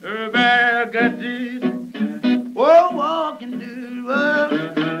 Everybody got this, oh, walking to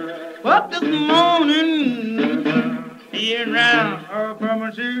work. Up this morning, get around for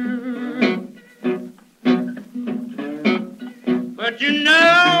my shoes. But you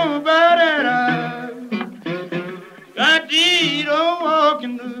know about it, I got to eat, oh,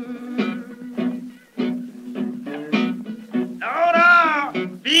 walking to. Lord, I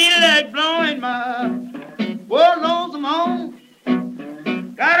feel like blowing my lonesome home.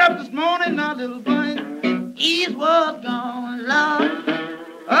 Got up this morning, not a little thing, east was gone, Lord.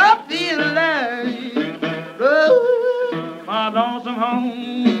 I feel like my lonesome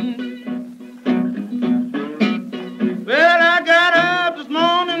home. Well, I got up this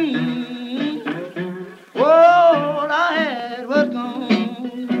morning, all I had was gone.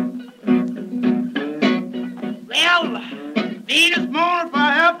 Well, this morning if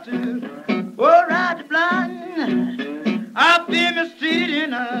I have to, ride the blind. I've been mistreated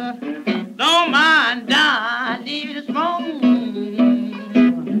and I don't mind dying. Leave this morning,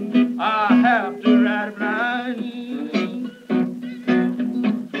 I have to ride blind.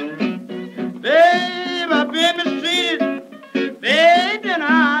 Babe, I've been mistreated, babe, and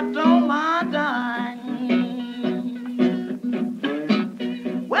I don't mind dying.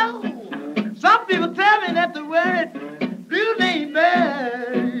 Well, some people tell me that the word blues ain't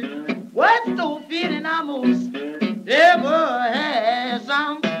bad. What's the feeling I most ever had?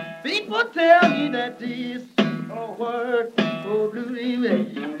 Some people tell me that this word blues ain't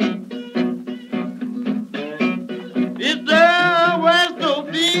bad. It's the worst of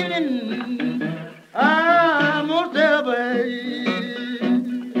feeling I most ever had.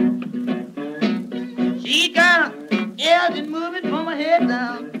 She got an elgin moving from her head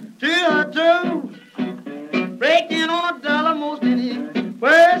down to her toes, breaking on a dollar most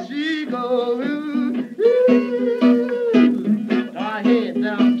anywhere she goes. My head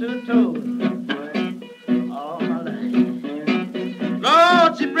down to her toes all my life.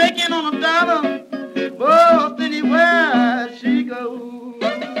 Lord, she breaking on a dollar most anywhere she goes.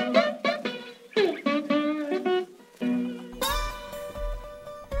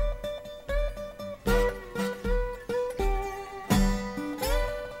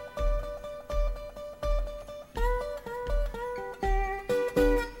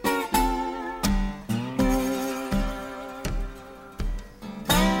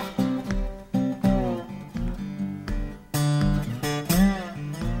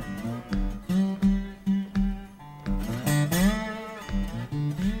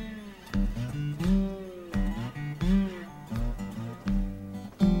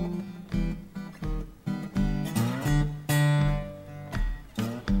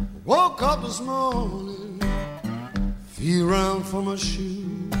 Woke up this morning, feel around for my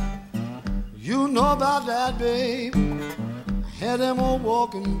shoe. You know about that, babe. I had them old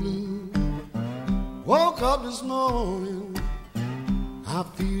walking blue. Woke up this morning, I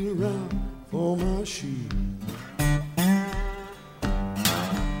feel around for my shoe.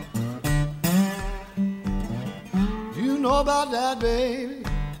 You know about that, baby.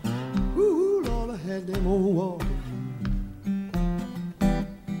 Ooh, Lord, I had them old walking.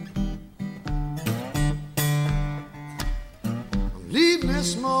 Leave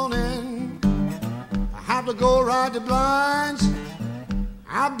this morning, I have to go ride the blinds.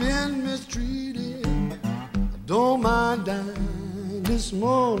 I've been mistreated, I don't mind dying this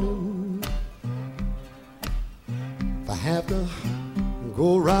morning. If I have to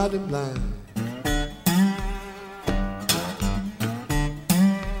go ride the blinds.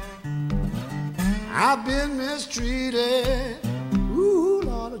 I've been mistreated, ooh,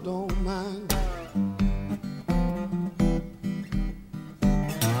 Lord, I don't mind.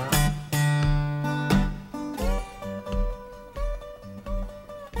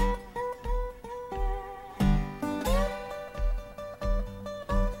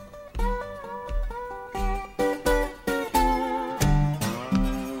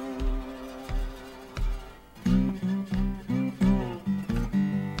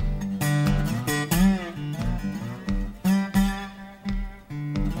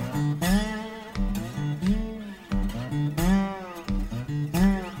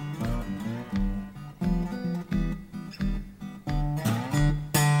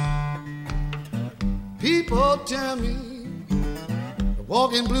 tell me the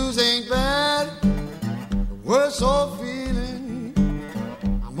walking blues ain't bad. The worst old feeling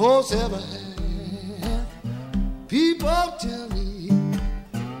I most ever had. People tell me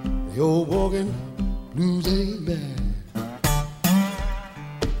the old walking blues ain't bad.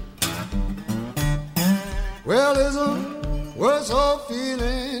 Well, it's a worst old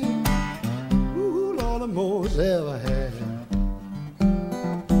feeling, ooh, Lord, I most ever had.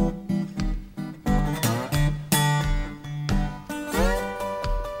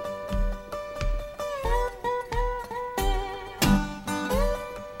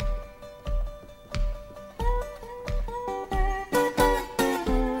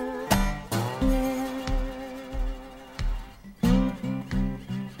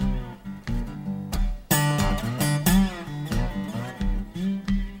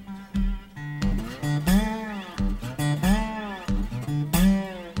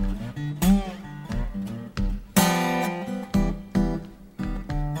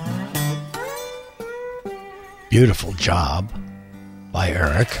 Beautiful job by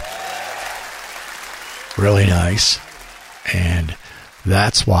Eric. Really nice. And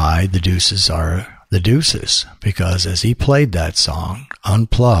that's why the Deuces are the Deuces, because as he played that song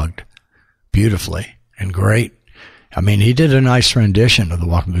unplugged beautifully and great. I mean, he did a nice rendition of the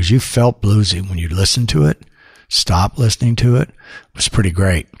Walking Blues. You felt bluesy when you listened to it. Stop listening to it. It was pretty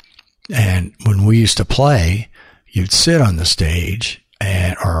great. And when we used to play, you'd sit on the stage,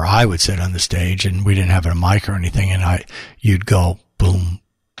 or I would sit on the stage, and we didn't have a mic or anything, and you'd go boom,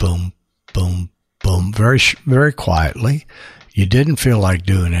 boom, boom, boom, very, very quietly. You didn't feel like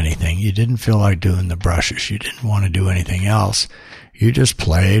doing anything. You didn't feel like doing the brushes. You didn't want to do anything else. You just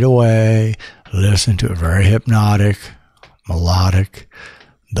played away, listened to it, very hypnotic, melodic.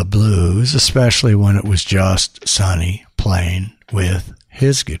 The blues, especially when it was just Sonny playing with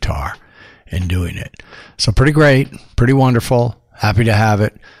his guitar and doing it. So pretty great, pretty wonderful. Happy to have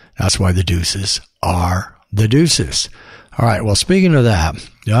it. That's why the Deuces are the Deuces. All right, well, speaking of that,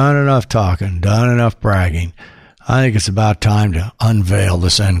 done enough talking, done enough bragging. I think it's about time to unveil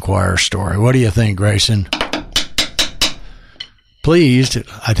this Enquirer story. What do you think, Grayson? Pleased?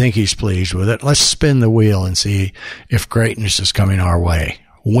 I think he's pleased with it. Let's spin the wheel and see if greatness is coming our way.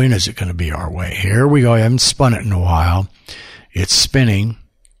 When is it going to be our way? Here we go. I haven't spun it in a while. It's spinning.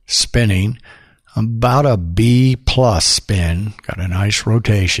 About a B+ spin. Got a nice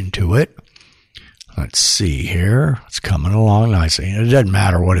rotation to it. Let's see here. It's coming along nicely. It doesn't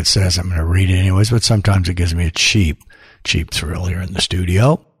matter what it says. I'm going to read it anyways, but sometimes it gives me a cheap thrill here in the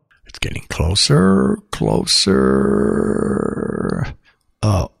studio. It's getting closer.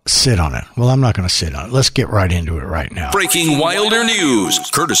 Oh, sit on it. Well, I'm not going to sit on it. Let's get right into it right now. Breaking Wilder news,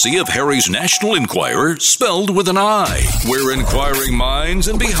 courtesy of Harry's National Enquirer, spelled with an I. Where inquiring minds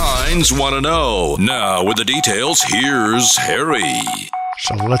and behinds want to know. Now, with the details, here's Harry.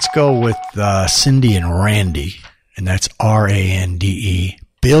 So let's go with Cindy and Randy, and that's RANDE, $1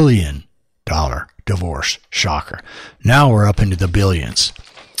 billion divorce. Shocker. Now we're up into the billions.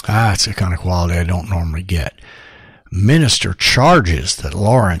 That's the kind of quality I don't normally get. Minister charges that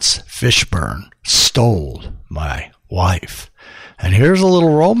Lawrence Fishburne stole my wife. And here's a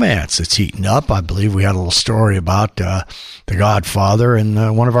little romance that's heating up. I believe we had a little story about The Godfather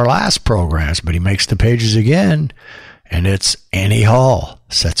in one of our last programs, but he makes the pages again. And it's Annie Hall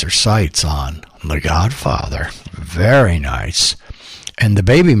sets her sights on The Godfather. Very nice. And the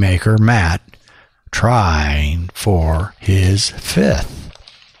baby maker, Matt, trying for his 5th.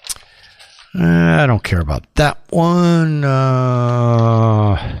 I don't care about that one.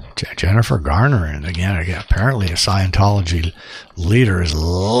 Jennifer Garner, and again, apparently a Scientology leader is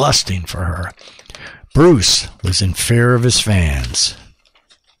lusting for her. Bruce lives in fear of his fans.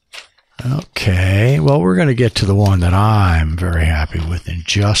 Okay, well, we're going to get to the one that I'm very happy with in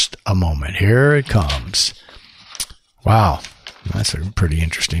just a moment. Here it comes. Wow, that's a pretty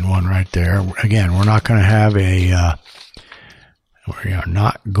interesting one right there. Again, we're not going to have a... we are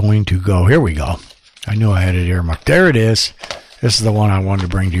not going to go. Here we go. I knew I had it earmarked. There it is. This is the one I wanted to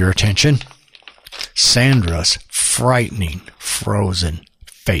bring to your attention. Sandra's frightening, frozen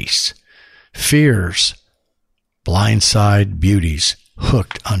face. Fear's blindside beauties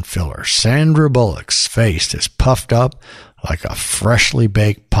hooked on filler. Sandra Bullock's face is puffed up like a freshly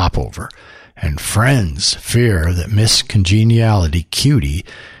baked popover. And friends fear that Miss Congeniality Cutie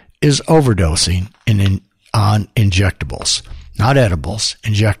is overdosing on injectables. Not edibles,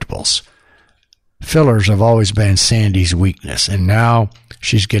 injectables. Fillers have always been Sandy's weakness, and now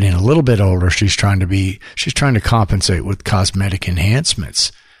she's getting a little bit older. She's trying to compensate with cosmetic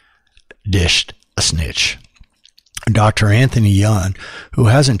enhancements. Dished a snitch. Dr. Anthony Young, who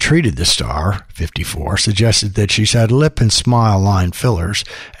hasn't treated the star, 54, suggested that she's had lip and smile line fillers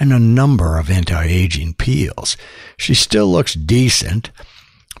and a number of anti-aging peels. She still looks decent,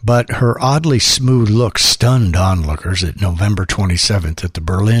 but her oddly smooth look stunned onlookers at November 27th at the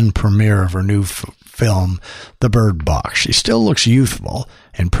Berlin premiere of her new film, The Bird Box. She still looks youthful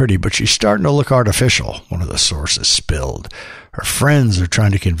and pretty, but she's starting to look artificial, one of the sources spilled. Her friends are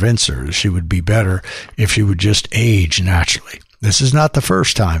trying to convince her that she would be better if she would just age naturally. This is not the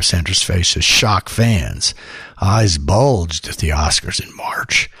first time Sandra's face has shocked fans. Eyes bulged at the Oscars in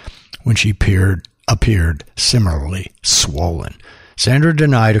March when she appeared similarly swollen. Sandra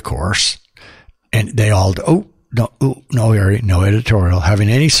denied, of course, and they all, no editorial, having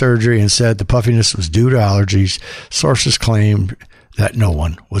any surgery, and said the puffiness was due to allergies. Sources claimed that no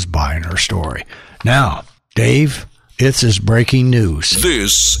one was buying her story. Now, Dave, this is breaking news.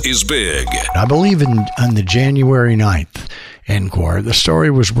 This is big. I believe on the January 9th Encore, the story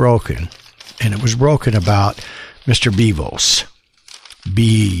was broken, and it was broken about Mr. Bezos.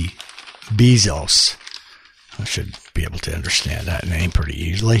 I should be able to understand that name pretty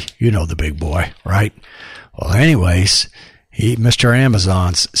easily. You know the big boy, right? Well, anyways, Mr.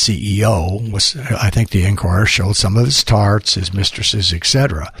 Amazon's CEO was, I think the Inquirer showed some of his tarts, his mistresses,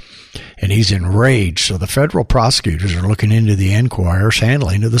 etc. And he's enraged. So the federal prosecutors are looking into the Inquirer's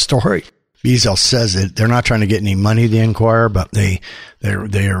handling of the story. Bezos says that they're not trying to get any money, the Inquirer, but they're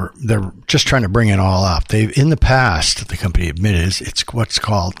just trying to bring it all up. In the past, the company admitted it's what's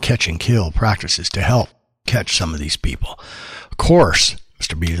called catch and kill practices to help catch some of these people. Of course,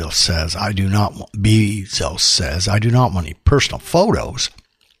 Mr. Bezos says, I do not want any personal photos,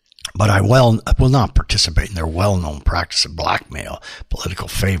 but I will not participate in their well-known practice of blackmail, political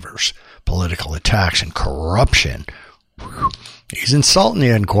favors, political attacks, and corruption. He's insulting the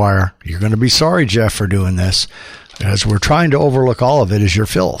Inquirer. You're going to be sorry, Jeff, for doing this, as we're trying to overlook all of it as your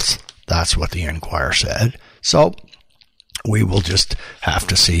filth. That's what the Inquirer said. So we will just have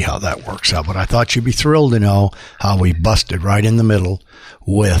to see how that works out. But I thought you'd be thrilled to know how we busted right in the middle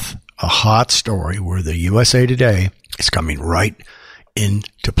with a hot story where the USA Today is coming right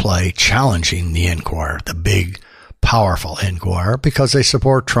into play, challenging the Inquirer, the big, powerful Inquirer, because they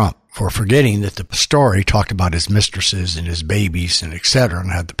support Trump, for forgetting that the story talked about his mistresses and his babies and etc.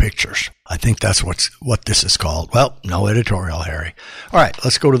 and had the pictures. I think that's what this is called. Well, no editorial, Harry. All right,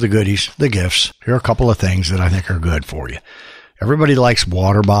 let's go to the goodies, the gifts. Here are a couple of things that I think are good for you. Everybody likes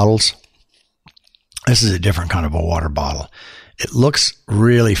water bottles. This is a different kind of a water bottle. It looks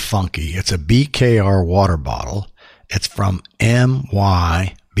really funky. It's a BKR water bottle. It's from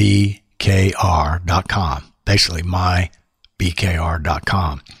mybkr.com. Basically,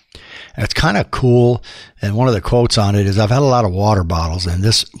 mybkr.com. And it's kind of cool, and one of the quotes on it is, I've had a lot of water bottles, and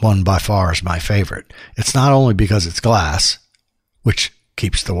this one by far is my favorite. It's not only because it's glass, which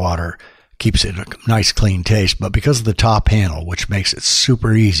keeps it a nice clean taste, but because of the top handle, which makes it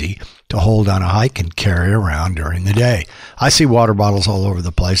super easy to hold on a hike and carry around during the day. I see water bottles all over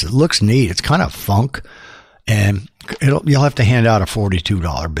the place. It looks neat. It's kind of funk, and you'll have to hand out a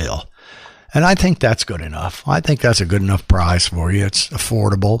 $42 bill. And I think that's good enough. I think that's a good enough price for you. It's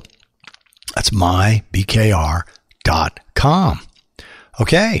affordable. That's mybkr.com.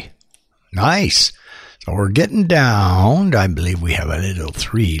 Okay, nice. So we're getting down. I believe we have a little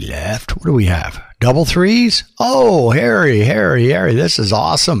 3 left. What do we have? Double 3s? Oh, Harry, this is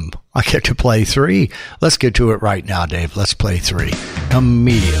awesome. I get to play 3. Let's get to it right now, Dave. Let's play 3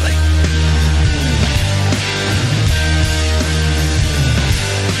 immediately.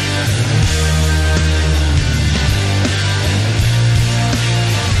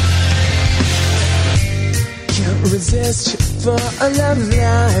 Resist for a love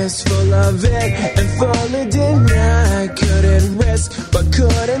lies full of it and fully deny. Couldn't risk but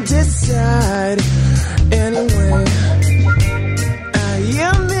couldn't decide anyway.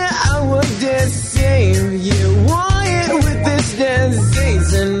 I would deceive you. Why with this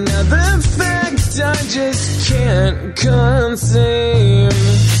disease? Another fact I just can't conceive.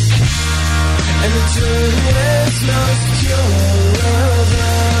 And the truth is most pure.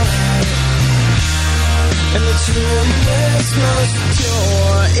 And the truth most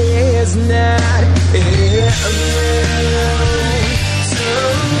pure is not real to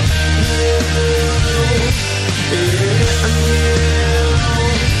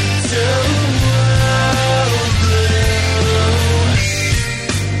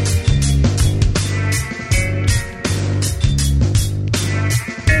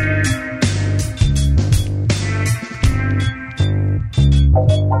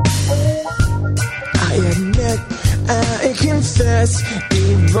I confess,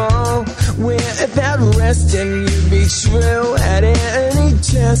 even impossible. Without resting, you'd be true at any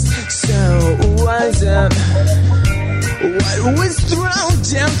test. So what's up? What was thrown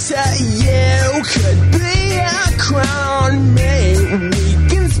down to you could be a crown made. We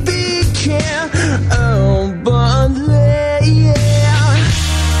can speak here openly, yeah.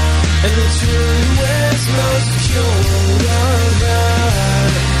 And the truth is most pure.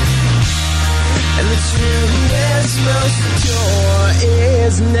 And the truth is most pure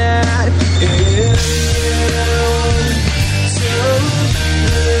is not in you.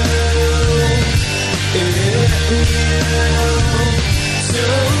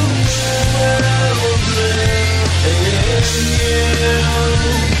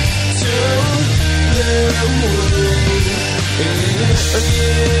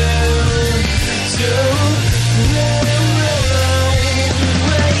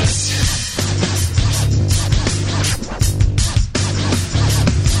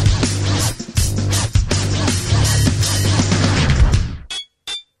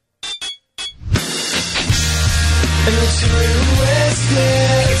 And the truest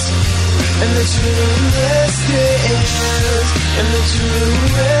is, and the truest is, and the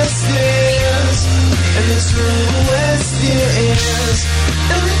truest is, and the truest is,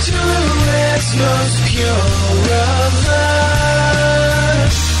 and the truest most pure of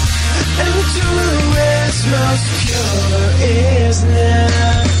love, and the truest most pure is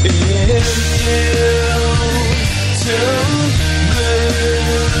now in you, to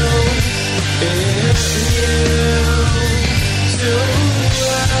blue, in you.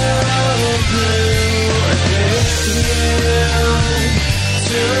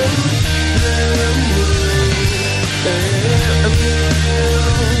 To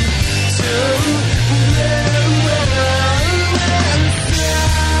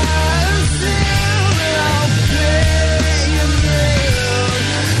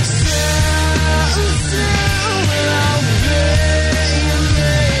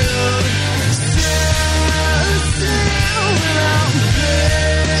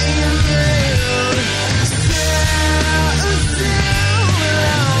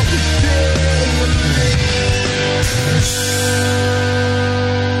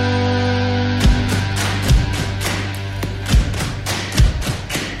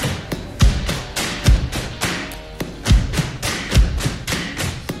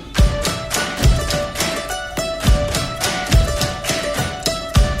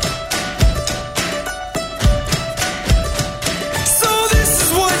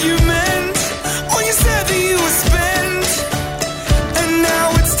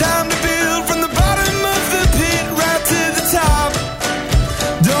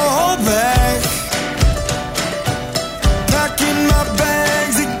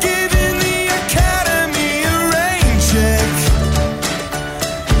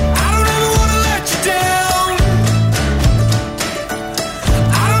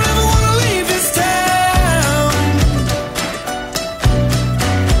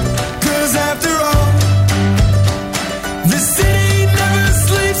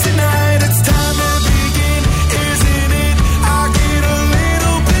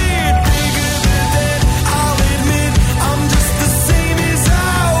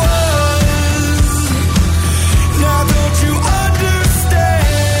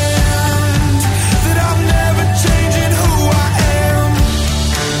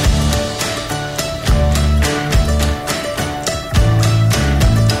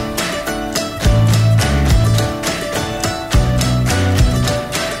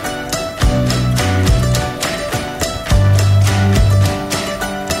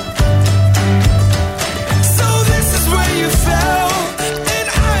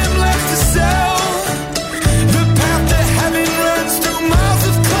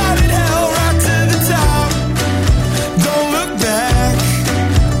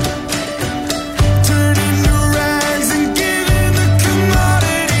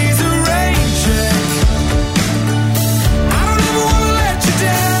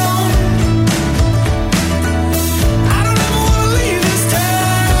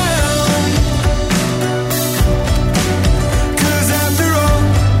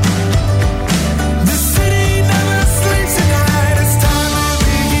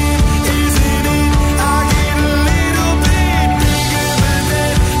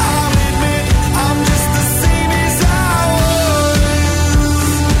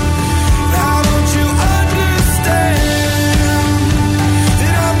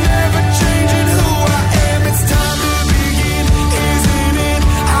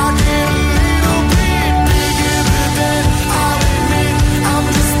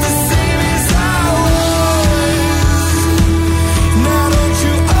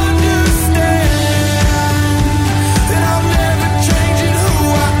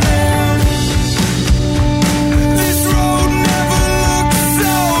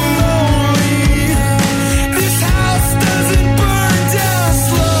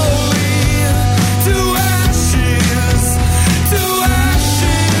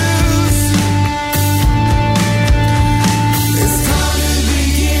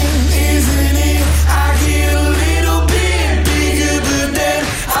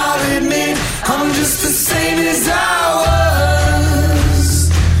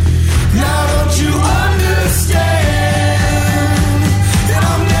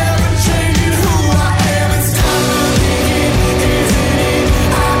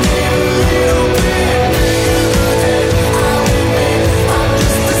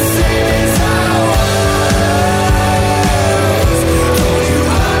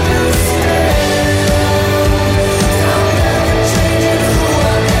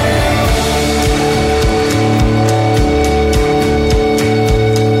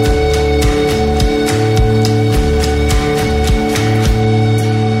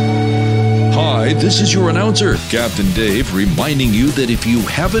this is your announcer, Captain Dave, reminding you that if you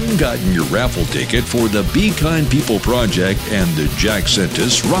haven't gotten your raffle ticket for the Be Kind People Project and the Jack Sent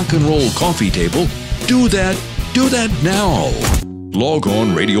Us Rock and Roll Coffee Table, do that now. Log on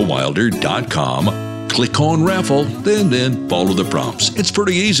RadioWilder.com, click on raffle, then follow the prompts. It's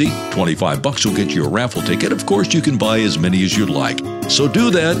pretty easy. $25 will get you a raffle ticket. Of course, you can buy as many as you'd like. So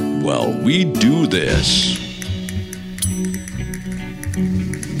do that while we do this.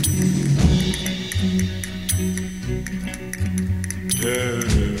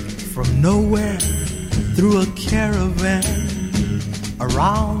 From nowhere, through a caravan,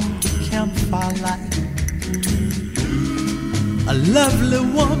 around the campfire light, a lovely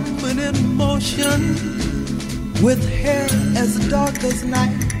woman in motion, with hair as dark as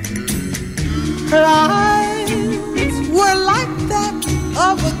night. Her eyes were like that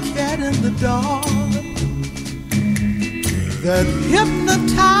of a cat in the dark that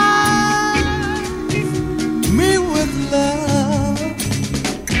hypnotized me with love.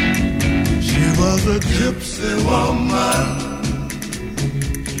 She was a gypsy woman.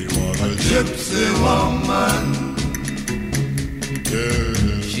 She was a gypsy woman.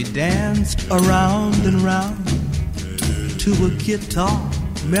 She danced around and round to a guitar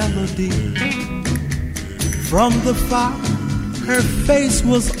melody. From the fire, her face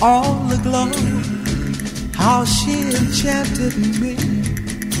was all aglow. How she enchanted me.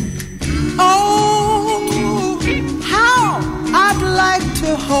 Oh, how I'd like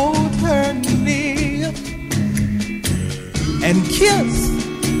to hold her near and kiss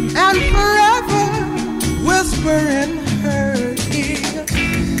and forever whisper in her ear,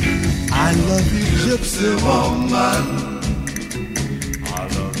 I love you, gypsy woman. I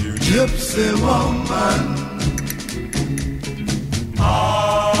love you, gypsy woman.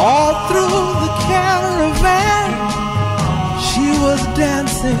 All through the caravan, she was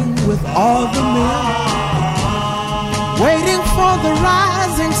dancing with all the men, waiting for the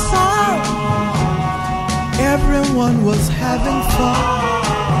rising sun. Everyone was having fun.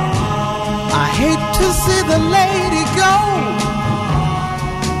 I hate to see the lady go,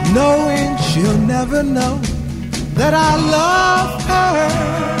 knowing she'll never know that I love her.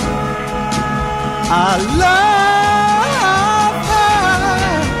 I love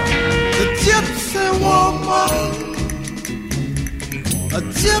her, the gypsy woman, a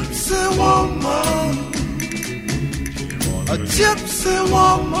gypsy woman, a gypsy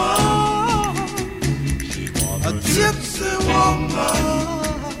woman, a gypsy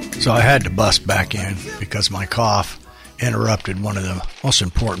woman. So I had to bust back in because my cough interrupted one of the most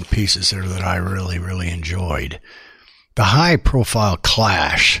important pieces there that I really, really enjoyed. The high-profile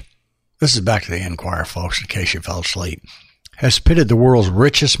Clash, this is back to the Enquirer, folks, in case you fell asleep, has pitted the world's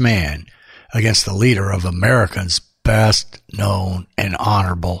richest man against the leader of America's best-known and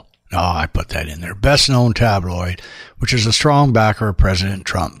honorable, I put that in there, best-known tabloid, which is a strong backer of President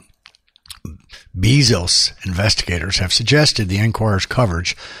Trump. Bezos investigators have suggested the Enquirer's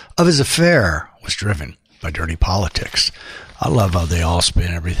coverage of his affair was driven by dirty politics. I love how they all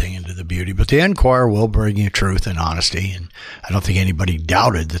spin everything into the beauty, but the Enquirer will bring you truth and honesty, and I don't think anybody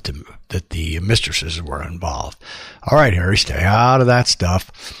doubted that the mistresses were involved. All right, Harry, stay out of that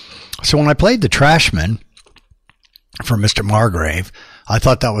stuff. So when I played the Trashmen from Mr. Margrave, I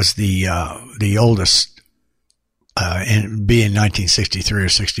thought that was the oldest, being 1963 or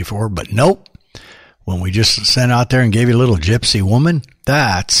 64, but nope. When we just sent out there and gave you a little Gypsy Woman,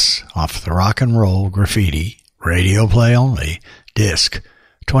 that's off the Rock and Roll Graffiti Radio Play Only disc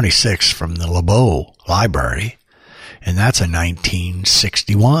 26 from the LeBeau Library, and that's a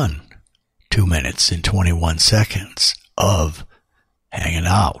 1961, 2 minutes and 21 seconds of hanging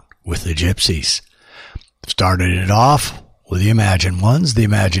out with the Gypsies. Started it off with the Imagine Ones, the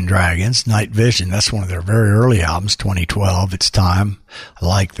Imagine Dragons, Night Vision. That's one of their very early albums, 2012. It's Time. I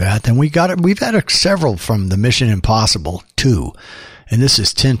like that. Then we've had several from the Mission Impossible 2, and this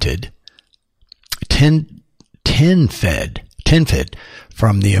is Tinted. Tin Fed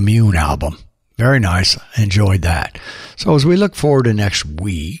from the Immune album. Very nice. Enjoyed that. So as we look forward to next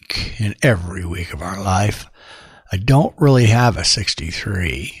week and every week of our life, I don't really have a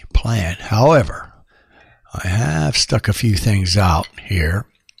 63 planned. However, I have stuck a few things out here.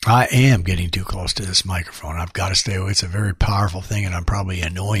 I am getting too close to this microphone. I've got to stay away. It's a very powerful thing, and I'm probably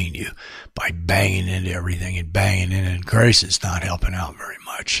annoying you by banging into everything and banging in, and Grayson's not helping out very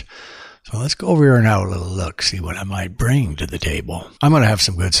much. So let's go over here and have a little look, see what I might bring to the table. I'm going to have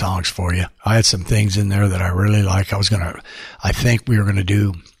some good songs for you. I had some things in there that I really like. I think we were going to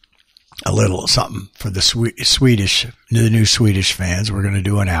do a little something for the new Swedish fans. We're going to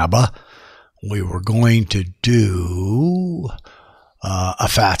do an ABBA. We were going to do A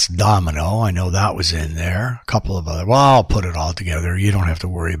Fats Domino. I know that was in there. A couple of other. Well, I'll put it all together. You don't have to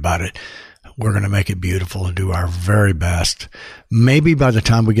worry about it. We're going to make it beautiful and do our very best. Maybe by the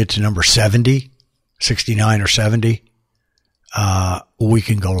time we get to number 70, 69 or 70, we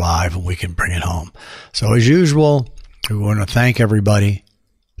can go live and we can bring it home. So as usual, we want to thank everybody.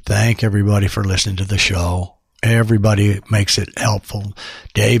 Thank everybody for listening to the show. Everybody makes it helpful.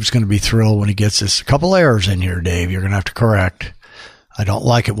 Dave's going to be thrilled when he gets this. A couple errors in here, Dave, you're going to have to correct. I don't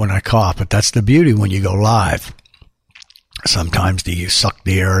like it when I cough, but that's the beauty when you go live. Sometimes you suck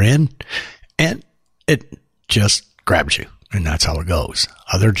the air in and it just grabs you, and that's how it goes.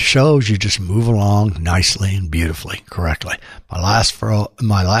 Other shows, you just move along nicely and beautifully, correctly. My last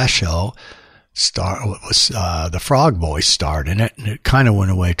show was the Frog Boys starred in it, and it kind of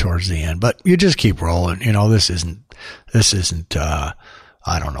went away towards the end. But you just keep rolling. You know, this isn't. I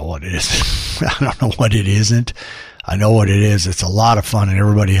don't know what it is. I don't know what it isn't. I know what it is. It's a lot of fun, and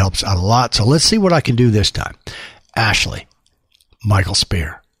everybody helps out a lot. So let's see what I can do this time. Ashley, Michael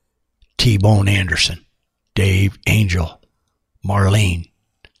Spear, T-Bone Anderson, Dave Angel, Marlene,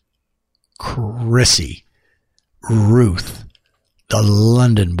 Chrissy, Ruth, the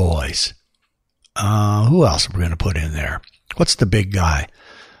London Boys. Who else are we going to put in there? What's the big guy?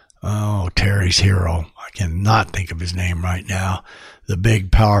 Oh, Terry's hero. I cannot think of his name right now. The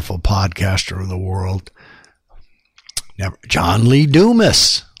big, powerful podcaster of the world. John Lee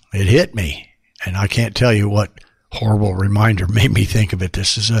Dumas. It hit me. And I can't tell you what horrible reminder made me think of it.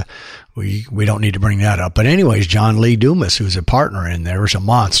 This is we don't need to bring that up. But anyways, John Lee Dumas, who's a partner in there, is a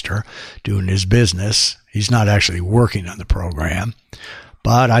monster doing his business. He's not actually working on the program.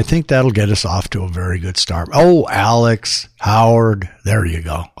 But I think that'll get us off to a very good start. Oh, Alex, Howard, there you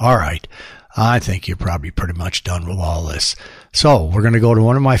go. All right. I think you're probably pretty much done with all this. So we're going to go to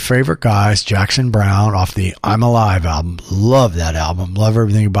one of my favorite guys, Jackson Browne, off the I'm Alive album. Love that album. Love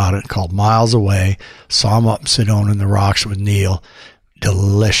everything about it. Called Miles Away. Saw him up in Sedona in the Rocks with Neil.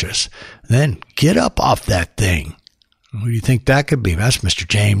 Delicious. Then Get Up Off That Thing. Who do you think that could be? That's Mr.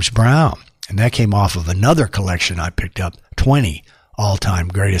 James Brown. And that came off of another collection I picked up, 20 all-time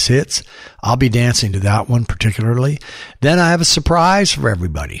greatest hits. I'll be dancing to that one particularly. Then I have a surprise for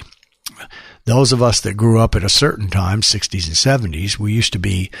everybody. Those of us that grew up at a certain time, 60s and 70s, we used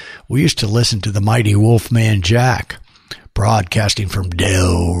to listen to the mighty Wolfman Jack, broadcasting from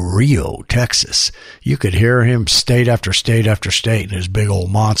Del Rio, Texas. You could hear him state after state after state and his big old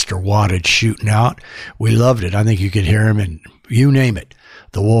monster wattage shooting out. We loved it. I think you could hear him in, you name it.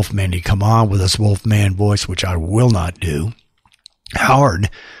 The Wolfman, he'd come on with his Wolfman voice, which I will not do. Howard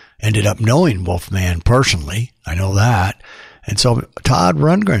ended up knowing Wolfman personally. I know that. And so Todd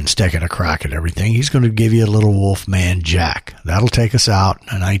Rundgren's taking a crack at everything. He's going to give you a little Wolfman Jack. That'll take us out,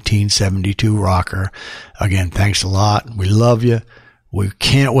 a 1972 rocker. Again, thanks a lot. We love you. We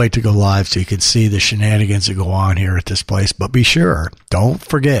can't wait to go live so you can see the shenanigans that go on here at this place. But be sure, don't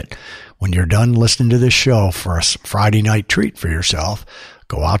forget, when you're done listening to this show for a Friday night treat for yourself,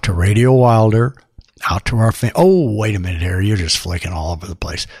 go out to Radio Wilder, out to our oh, wait a minute here. You're just flicking all over the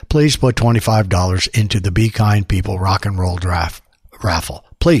place. Please put $25 into the Be Kind People Rock and Roll raffle.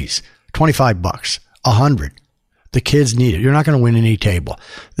 Please. $25. $100. The kids need it. You're not going to win any table.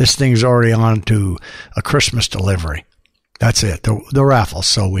 This thing's already on to a Christmas delivery. That's it. The raffle's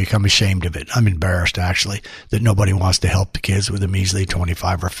so weak. I'm ashamed of it. I'm embarrassed, actually, that nobody wants to help the kids with a measly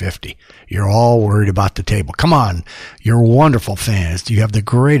 25 or 50. You're all worried about the table. Come on. You're wonderful fans. You have the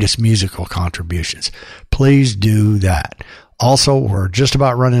greatest musical contributions. Please do that. Also, we're just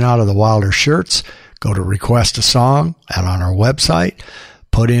about running out of the Wilder shirts. Go to Request a Song out on our website.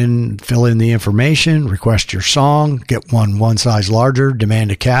 Fill in the information, request your song, get one size larger,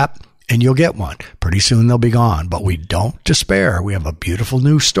 demand a cap, and you'll get one. Pretty soon they'll be gone, but we don't despair. We have a beautiful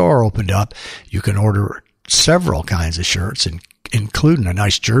new store opened up. You can order several kinds of shirts, including a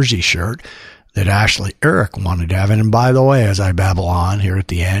nice jersey shirt that Eric wanted to have. And by the way, as I babble on here at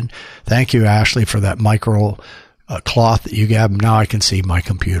the end, thank you, Ashley, for that micro cloth that you gave. Now I can see my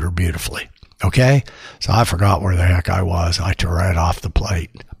computer beautifully. Okay? So I forgot where the heck I was. I tore right off the plate.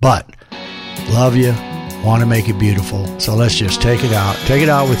 But love you. Want to make it beautiful. So let's just take it out. Take it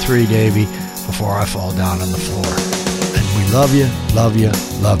out with 3, Davey, before I fall down on the floor. And we love you, love you,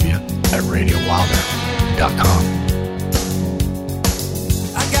 love you at RadioWilder.com.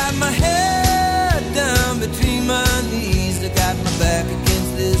 I got my head down between my knees. I got my back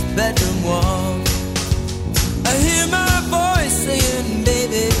against this bedroom wall. I hear my voice saying,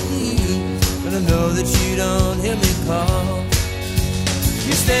 baby, please. But I know that you don't hear me call.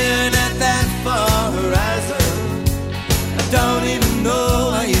 You're staring at that far horizon. I don't even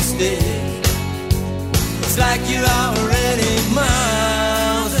know how you stay. It's like you're already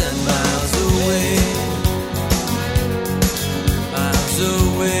miles and miles away. Miles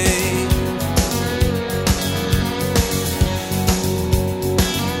away.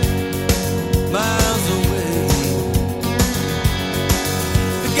 Miles away.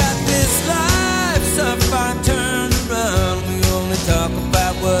 We got this life so far turned around. We only talk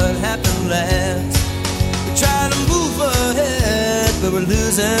about what happened last. We try to move ahead, but we're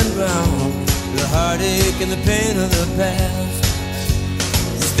losing ground. The heartache and the pain of the past.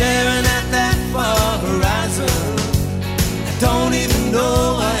 Staring at that far horizon, I don't even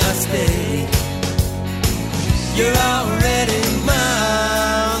know why I stay. You're already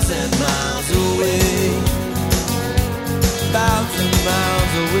miles and miles away. Thousand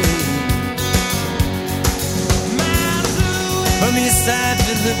miles away. Miles away. From your sad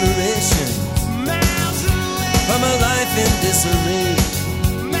deliberations. Miles away. From a life in disarray.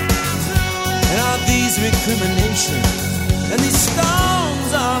 And all these recriminations and these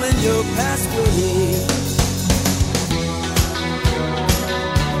storms all in your pathway.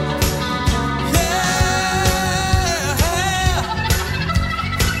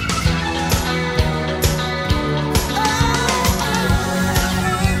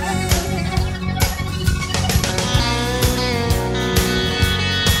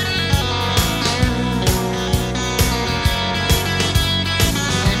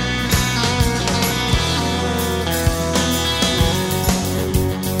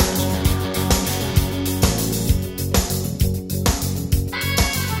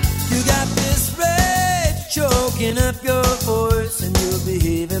 Up your voice and you're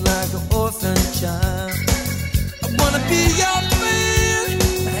behaving like an orphan child. I wanna be your friend,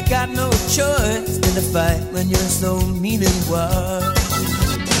 but I got no choice than to fight when you're so mean and wild.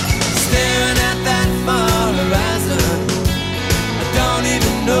 Staring at that far horizon, I don't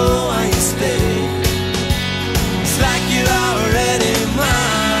even know why you stay. It's like you're already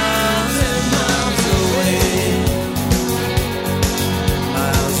miles and miles away.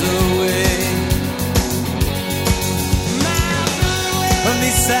 Miles away. From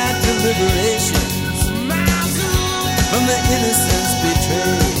these sad deliberations, from the innocence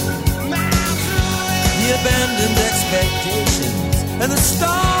betrayed, the abandoned expectations, and the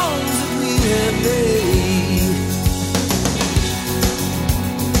storms that we have made.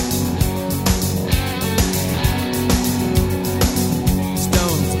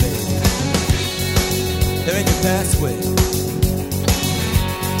 Stones, baby, they're in your pathway.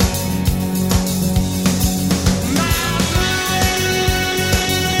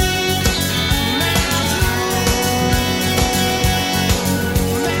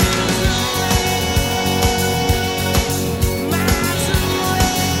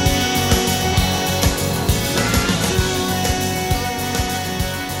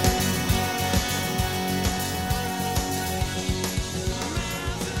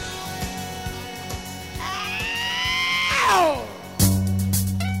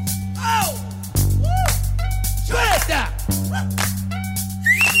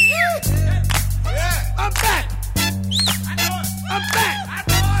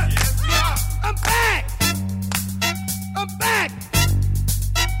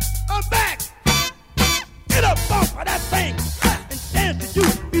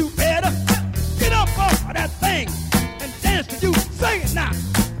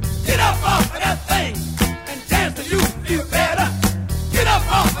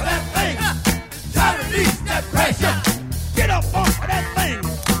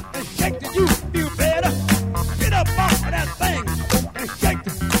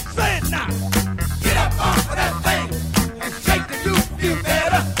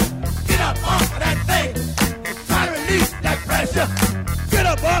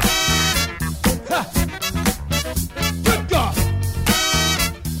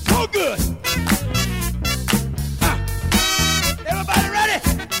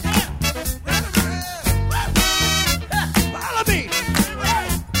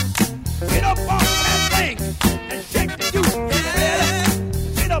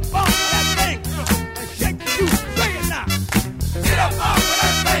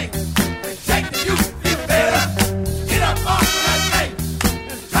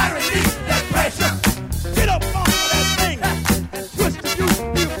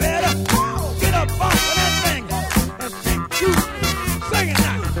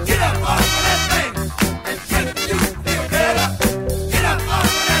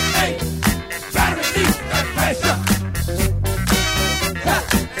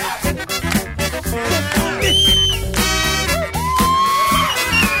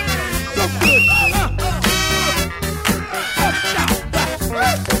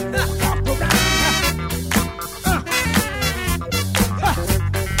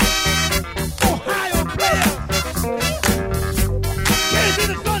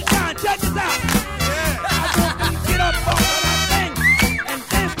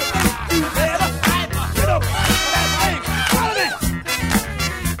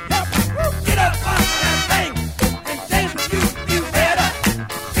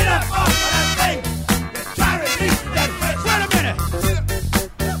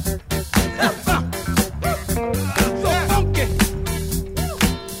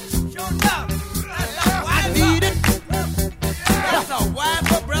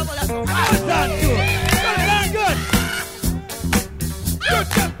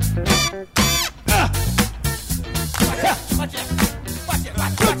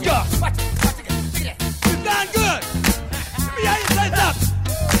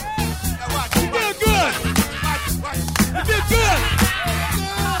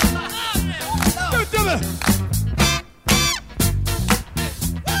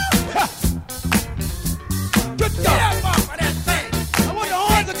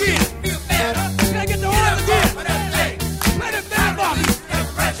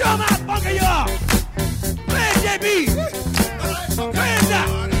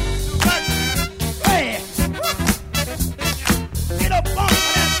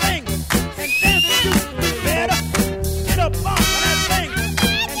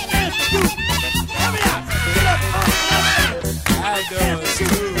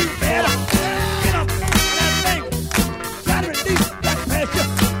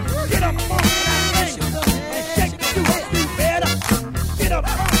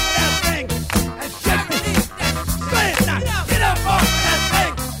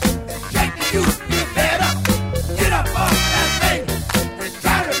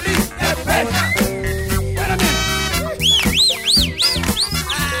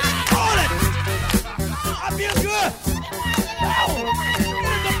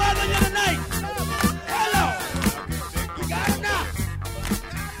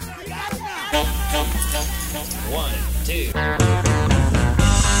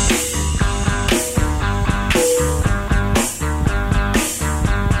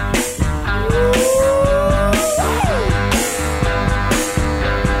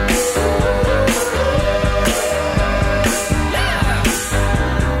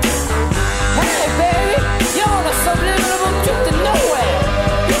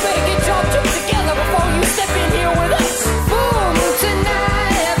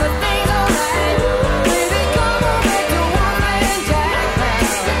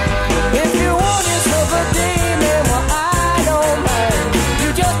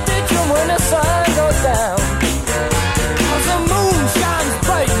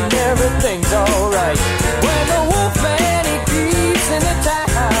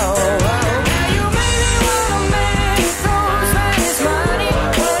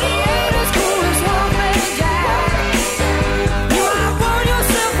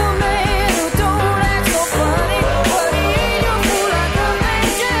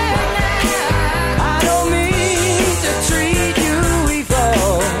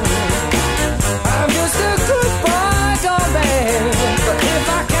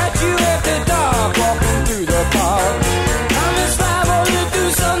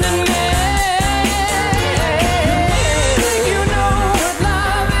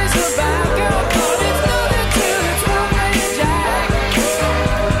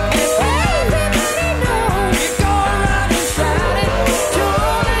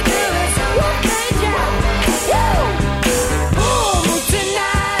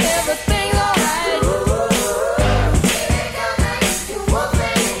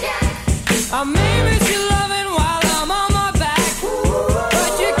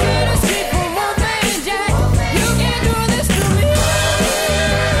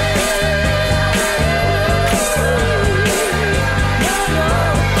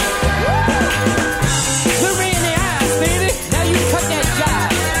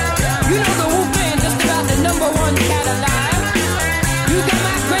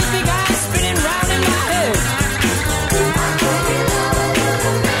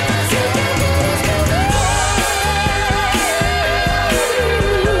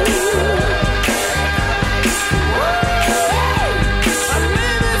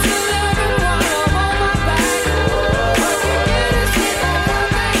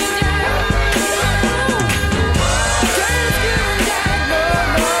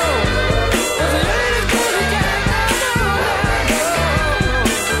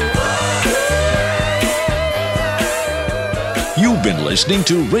 You've been listening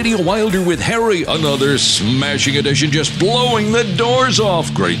to Radio Wilder with Harry, another smashing edition just blowing the doors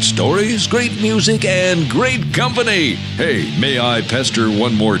off. Great stories, great music, and great company. Hey, may I pester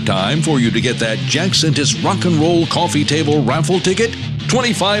one more time for you to get that Jack sent his rock and roll coffee table raffle ticket?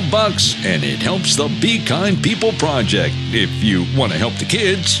 $25, and it helps the Be Kind People Project. If you want to help the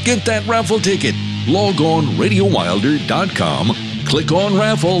kids, get that raffle ticket. Log on RadioWilder.com. Click on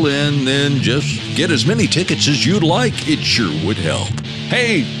raffle and then just get as many tickets as you'd like. It sure would help.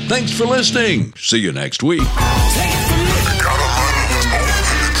 Hey, thanks for listening. See you next week.